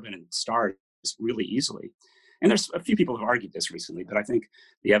get carbon and stars really easily, and there's a few people who have argued this recently, but I think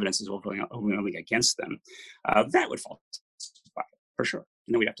the evidence is overwhelming against them, that would falsify it, for sure.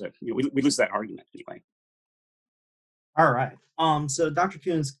 And then we'd have to, we lose that argument anyway. All right. So Dr.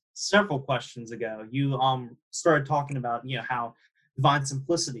 Koons, several questions ago, you started talking about how divine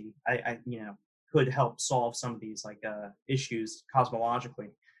simplicity, could help solve some of these issues cosmologically.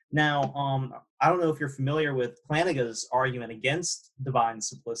 Now, I don't know if you're familiar with Plantinga's argument against divine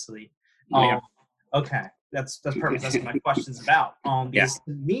simplicity. Okay, that's perfect. That's what my question's about. Because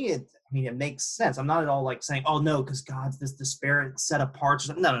to me, it makes sense. I'm not at all saying, oh no, because God's this disparate set apart.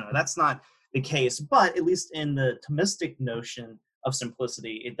 No, that's not the case. But at least in the Thomistic notion of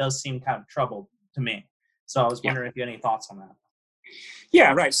simplicity, it does seem kind of troubled to me. So I was wondering if you had any thoughts on that.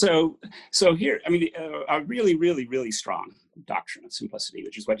 Yeah, right. So here, a really, really, really strong doctrine of simplicity,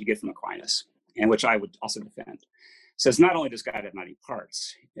 which is what you get from Aquinas, and which I would also defend, says not only does God have 90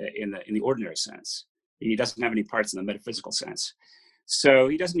 parts in the ordinary sense, He doesn't have any parts in the metaphysical sense. So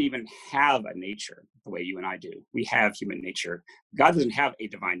he doesn't even have a nature the way you and I do. We have human nature. God doesn't have a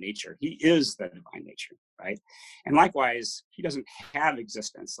divine nature. He is the divine nature, right? And likewise, he doesn't have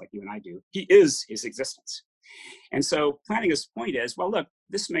existence like you and I do. He is his existence. And so Plantinga's point is, well, look,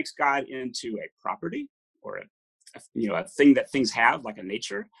 this makes God into a property or a thing that things have, like a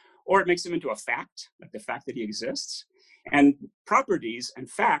nature, or it makes him into a fact, like the fact that he exists. And properties and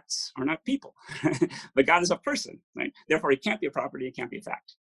facts are not people, but God is a person, right? Therefore, he can't be a property, he can't be a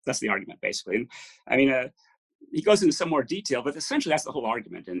fact. That's the argument, basically. And I mean, he goes into some more detail, but essentially that's the whole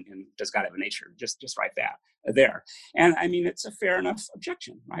argument. And does God have a nature? Just right there. And I mean, it's a fair enough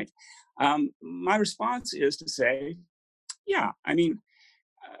objection, right? My response is to say, yeah, I mean,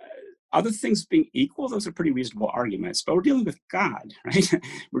 other things being equal, those are pretty reasonable arguments, but we're dealing with God, right?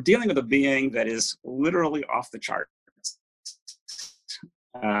 We're dealing with a being that is literally off the chart,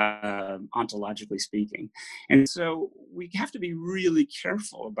 ontologically speaking. And so we have to be really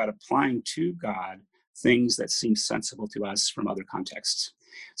careful about applying to God things that seem sensible to us from other contexts.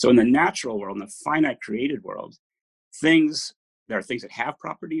 So in the natural world, in the finite created world, there are things that have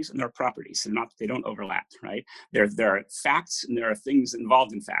properties and there are properties, and they don't overlap, right? There are facts and there are things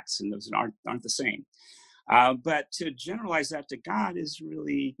involved in facts, and those aren't the same. But to generalize that to God is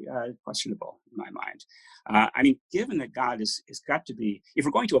really questionable in my mind. I mean, given that God is got to be, if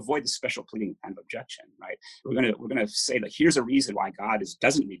we're going to avoid the special pleading kind of objection, right? We're going to say that here's a reason why God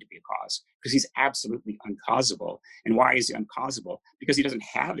doesn't need to be a cause, because he's absolutely uncausable. And why is he uncausable? Because he doesn't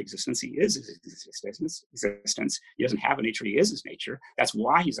have existence. He is his existence. He doesn't have a nature. He is his nature. That's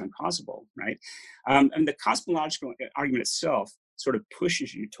why he's uncausable, right? And the cosmological argument itself sort of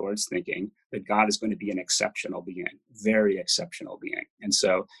pushes you towards thinking that God is going to be an exceptional being, very exceptional being. And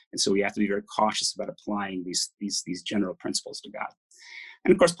so we have to be very cautious about applying these general principles to God.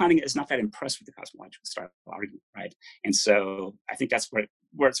 And of course, Plantinga is not that impressed with the cosmological style argument, right? And so I think that's where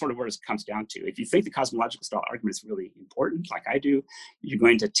it comes down to. If you think the cosmological style argument is really important, like I do, you're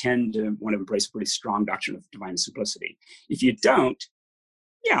going to tend to want to embrace a pretty strong doctrine of divine simplicity. If you don't,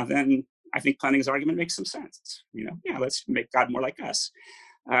 then I think Plantinga's argument makes some sense. Let's make God more like us.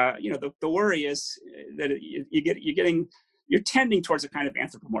 The worry is that you're tending towards a kind of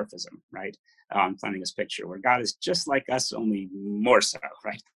anthropomorphism, right? Plantinga's picture, where God is just like us, only more so,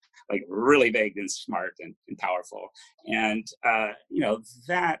 right? Like really big and smart and powerful. And,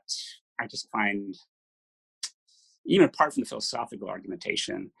 that I just find, even apart from the philosophical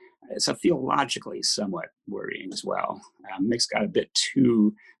argumentation, it's theologically somewhat worrying as well. Makes God a bit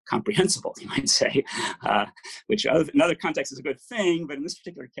too comprehensible, you might say, which in other contexts is a good thing, but in this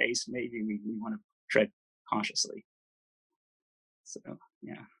particular case, maybe we want to tread cautiously. So,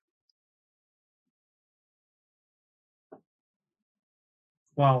 yeah.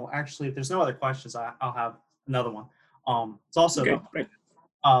 Well, actually, if there's no other questions, I'll have another one. It's also okay, great.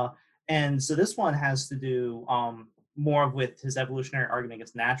 And so this one has to do more with his evolutionary argument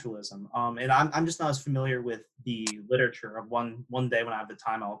against naturalism. And I'm just not as familiar with the literature of one day when I have the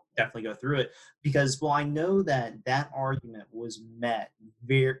time, I'll definitely go through it, because, well, I know that argument was met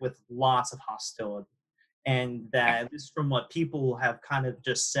with lots of hostility. And that this is from what people have kind of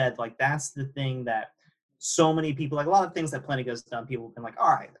just said, like, that's the thing that so many people, like a lot of things that Plantinga's done, people have been like, all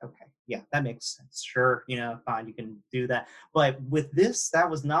right, okay, yeah, that makes sense. Sure, fine, you can do that. But with this, that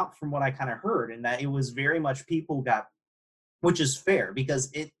was not from what I kind of heard, and that it was very much people got, which is fair,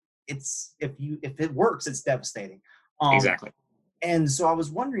 because it's if it works, it's devastating. Exactly. And so I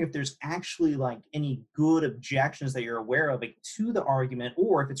was wondering if there's actually like any good objections that you're aware of to the argument,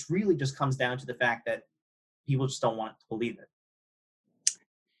 or if it's really just comes down to the fact that people just don't want to believe it.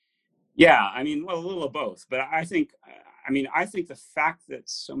 Yeah, I mean, well, a little of both. But I think the fact that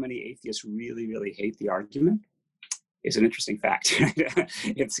so many atheists really, really hate the argument is an interesting fact.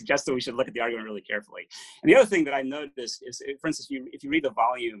 It suggests that we should look at the argument really carefully. And the other thing that I noticed is, for instance, if you read the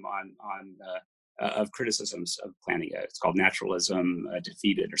volume of criticisms of Plantinga, it's called Naturalism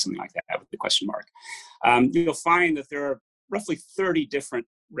Defeated or something like that, with the question mark, you'll find that there are roughly 30 different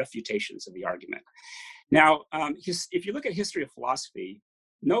refutations of the argument. Now, if you look at history of philosophy,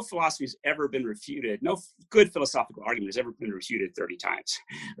 no philosophy has ever been refuted. No good philosophical argument has ever been refuted 30 times,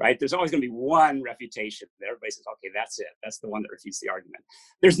 right? There's always going to be one refutation that everybody says, okay, that's it. That's the one that refutes the argument.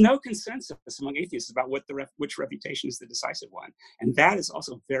 There's no consensus among atheists about which refutation is the decisive one. And that is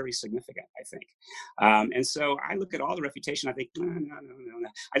also very significant, I think. And so I look at all the refutation, I think, no.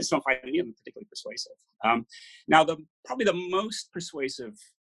 I just don't find any of them particularly persuasive. Now, probably the most persuasive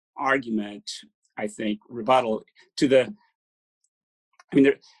argument, I think, rebuttal to the,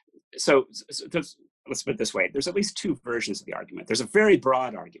 so let's put it this way, there's at least two versions of the argument. There's a very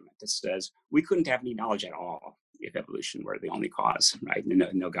broad argument that says we couldn't have any knowledge at all if evolution were the only cause, right?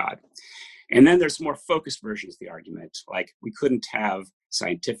 No God. And then there's more focused versions of the argument, like we couldn't have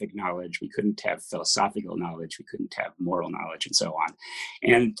scientific knowledge, we couldn't have philosophical knowledge, we couldn't have moral knowledge, and so on.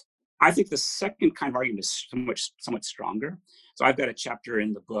 And I think the second kind of argument is somewhat stronger. So I've got a chapter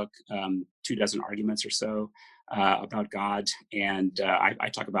in the book, 24 arguments or so, about God, and I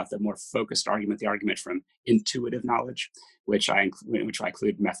talk about the more focused argument, the argument from intuitive knowledge, which I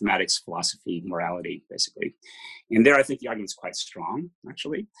include mathematics, philosophy, morality, basically. And there, I think the argument is quite strong,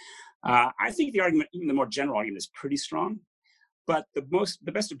 actually. I think the argument, even the more general argument, is pretty strong. But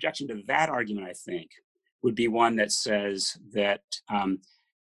the best objection to that argument, I think, would be one that says that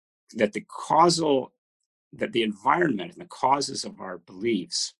that the environment and the causes of our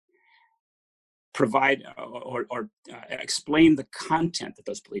beliefs provide or explain the content that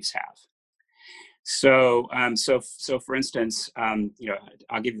those beliefs have. So for instance,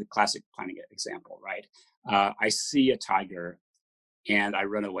 I'll give you the classic planning example, right? I see a tiger and I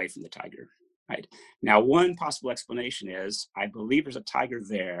run away from the tiger, right? Now, one possible explanation is I believe there's a tiger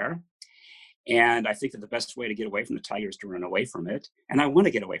there, and I think that the best way to get away from the tiger is to run away from it, and I want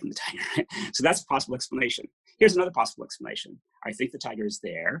to get away from the tiger. So that's a possible explanation. Here's another possible explanation. I think the tiger is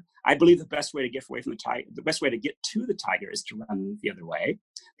there. I believe the best way to get away from the tiger, the best way to get to the tiger is to run the other way.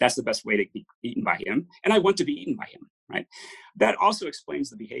 That's the best way to be eaten by him, and I want to be eaten by him, right? That also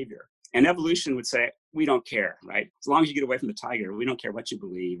explains the behavior. And evolution would say, we don't care, right? As long as you get away from the tiger, we don't care what you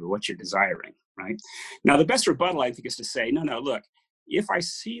believe or what you're desiring, right? Now, the best rebuttal, I think, is to say, no, look, if I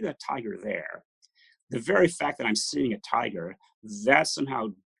see the tiger there, the very fact that I'm seeing a tiger, that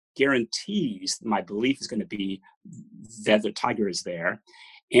somehow guarantees my belief is going to be that the tiger is there.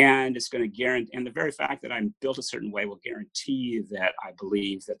 And it's going to guarantee, and the very fact that I'm built a certain way will guarantee that I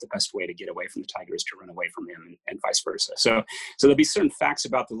believe that the best way to get away from the tiger is to run away from him, and vice versa. So there'll be certain facts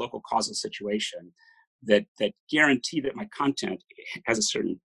about the local causal situation that guarantee that my content has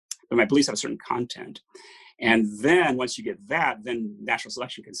that my beliefs have a certain content. And then once you get that, then natural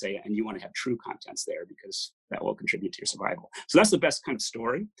selection can say, and you want to have true contents there because that will contribute to your survival. So that's the best kind of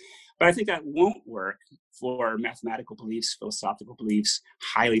story. But I think that won't work for mathematical beliefs, philosophical beliefs,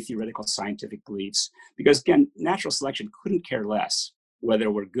 highly theoretical scientific beliefs, because again, natural selection couldn't care less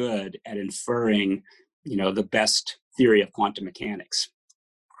whether we're good at inferring, the best theory of quantum mechanics.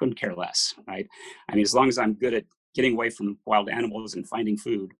 Couldn't care less, right? I mean, as long as I'm good at getting away from wild animals and finding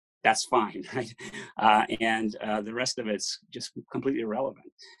food, that's fine, right? And the rest of it's just completely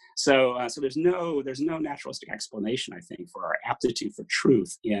irrelevant. So there's no naturalistic explanation, I think, for our aptitude for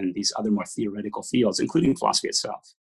truth in these other more theoretical fields, including philosophy itself.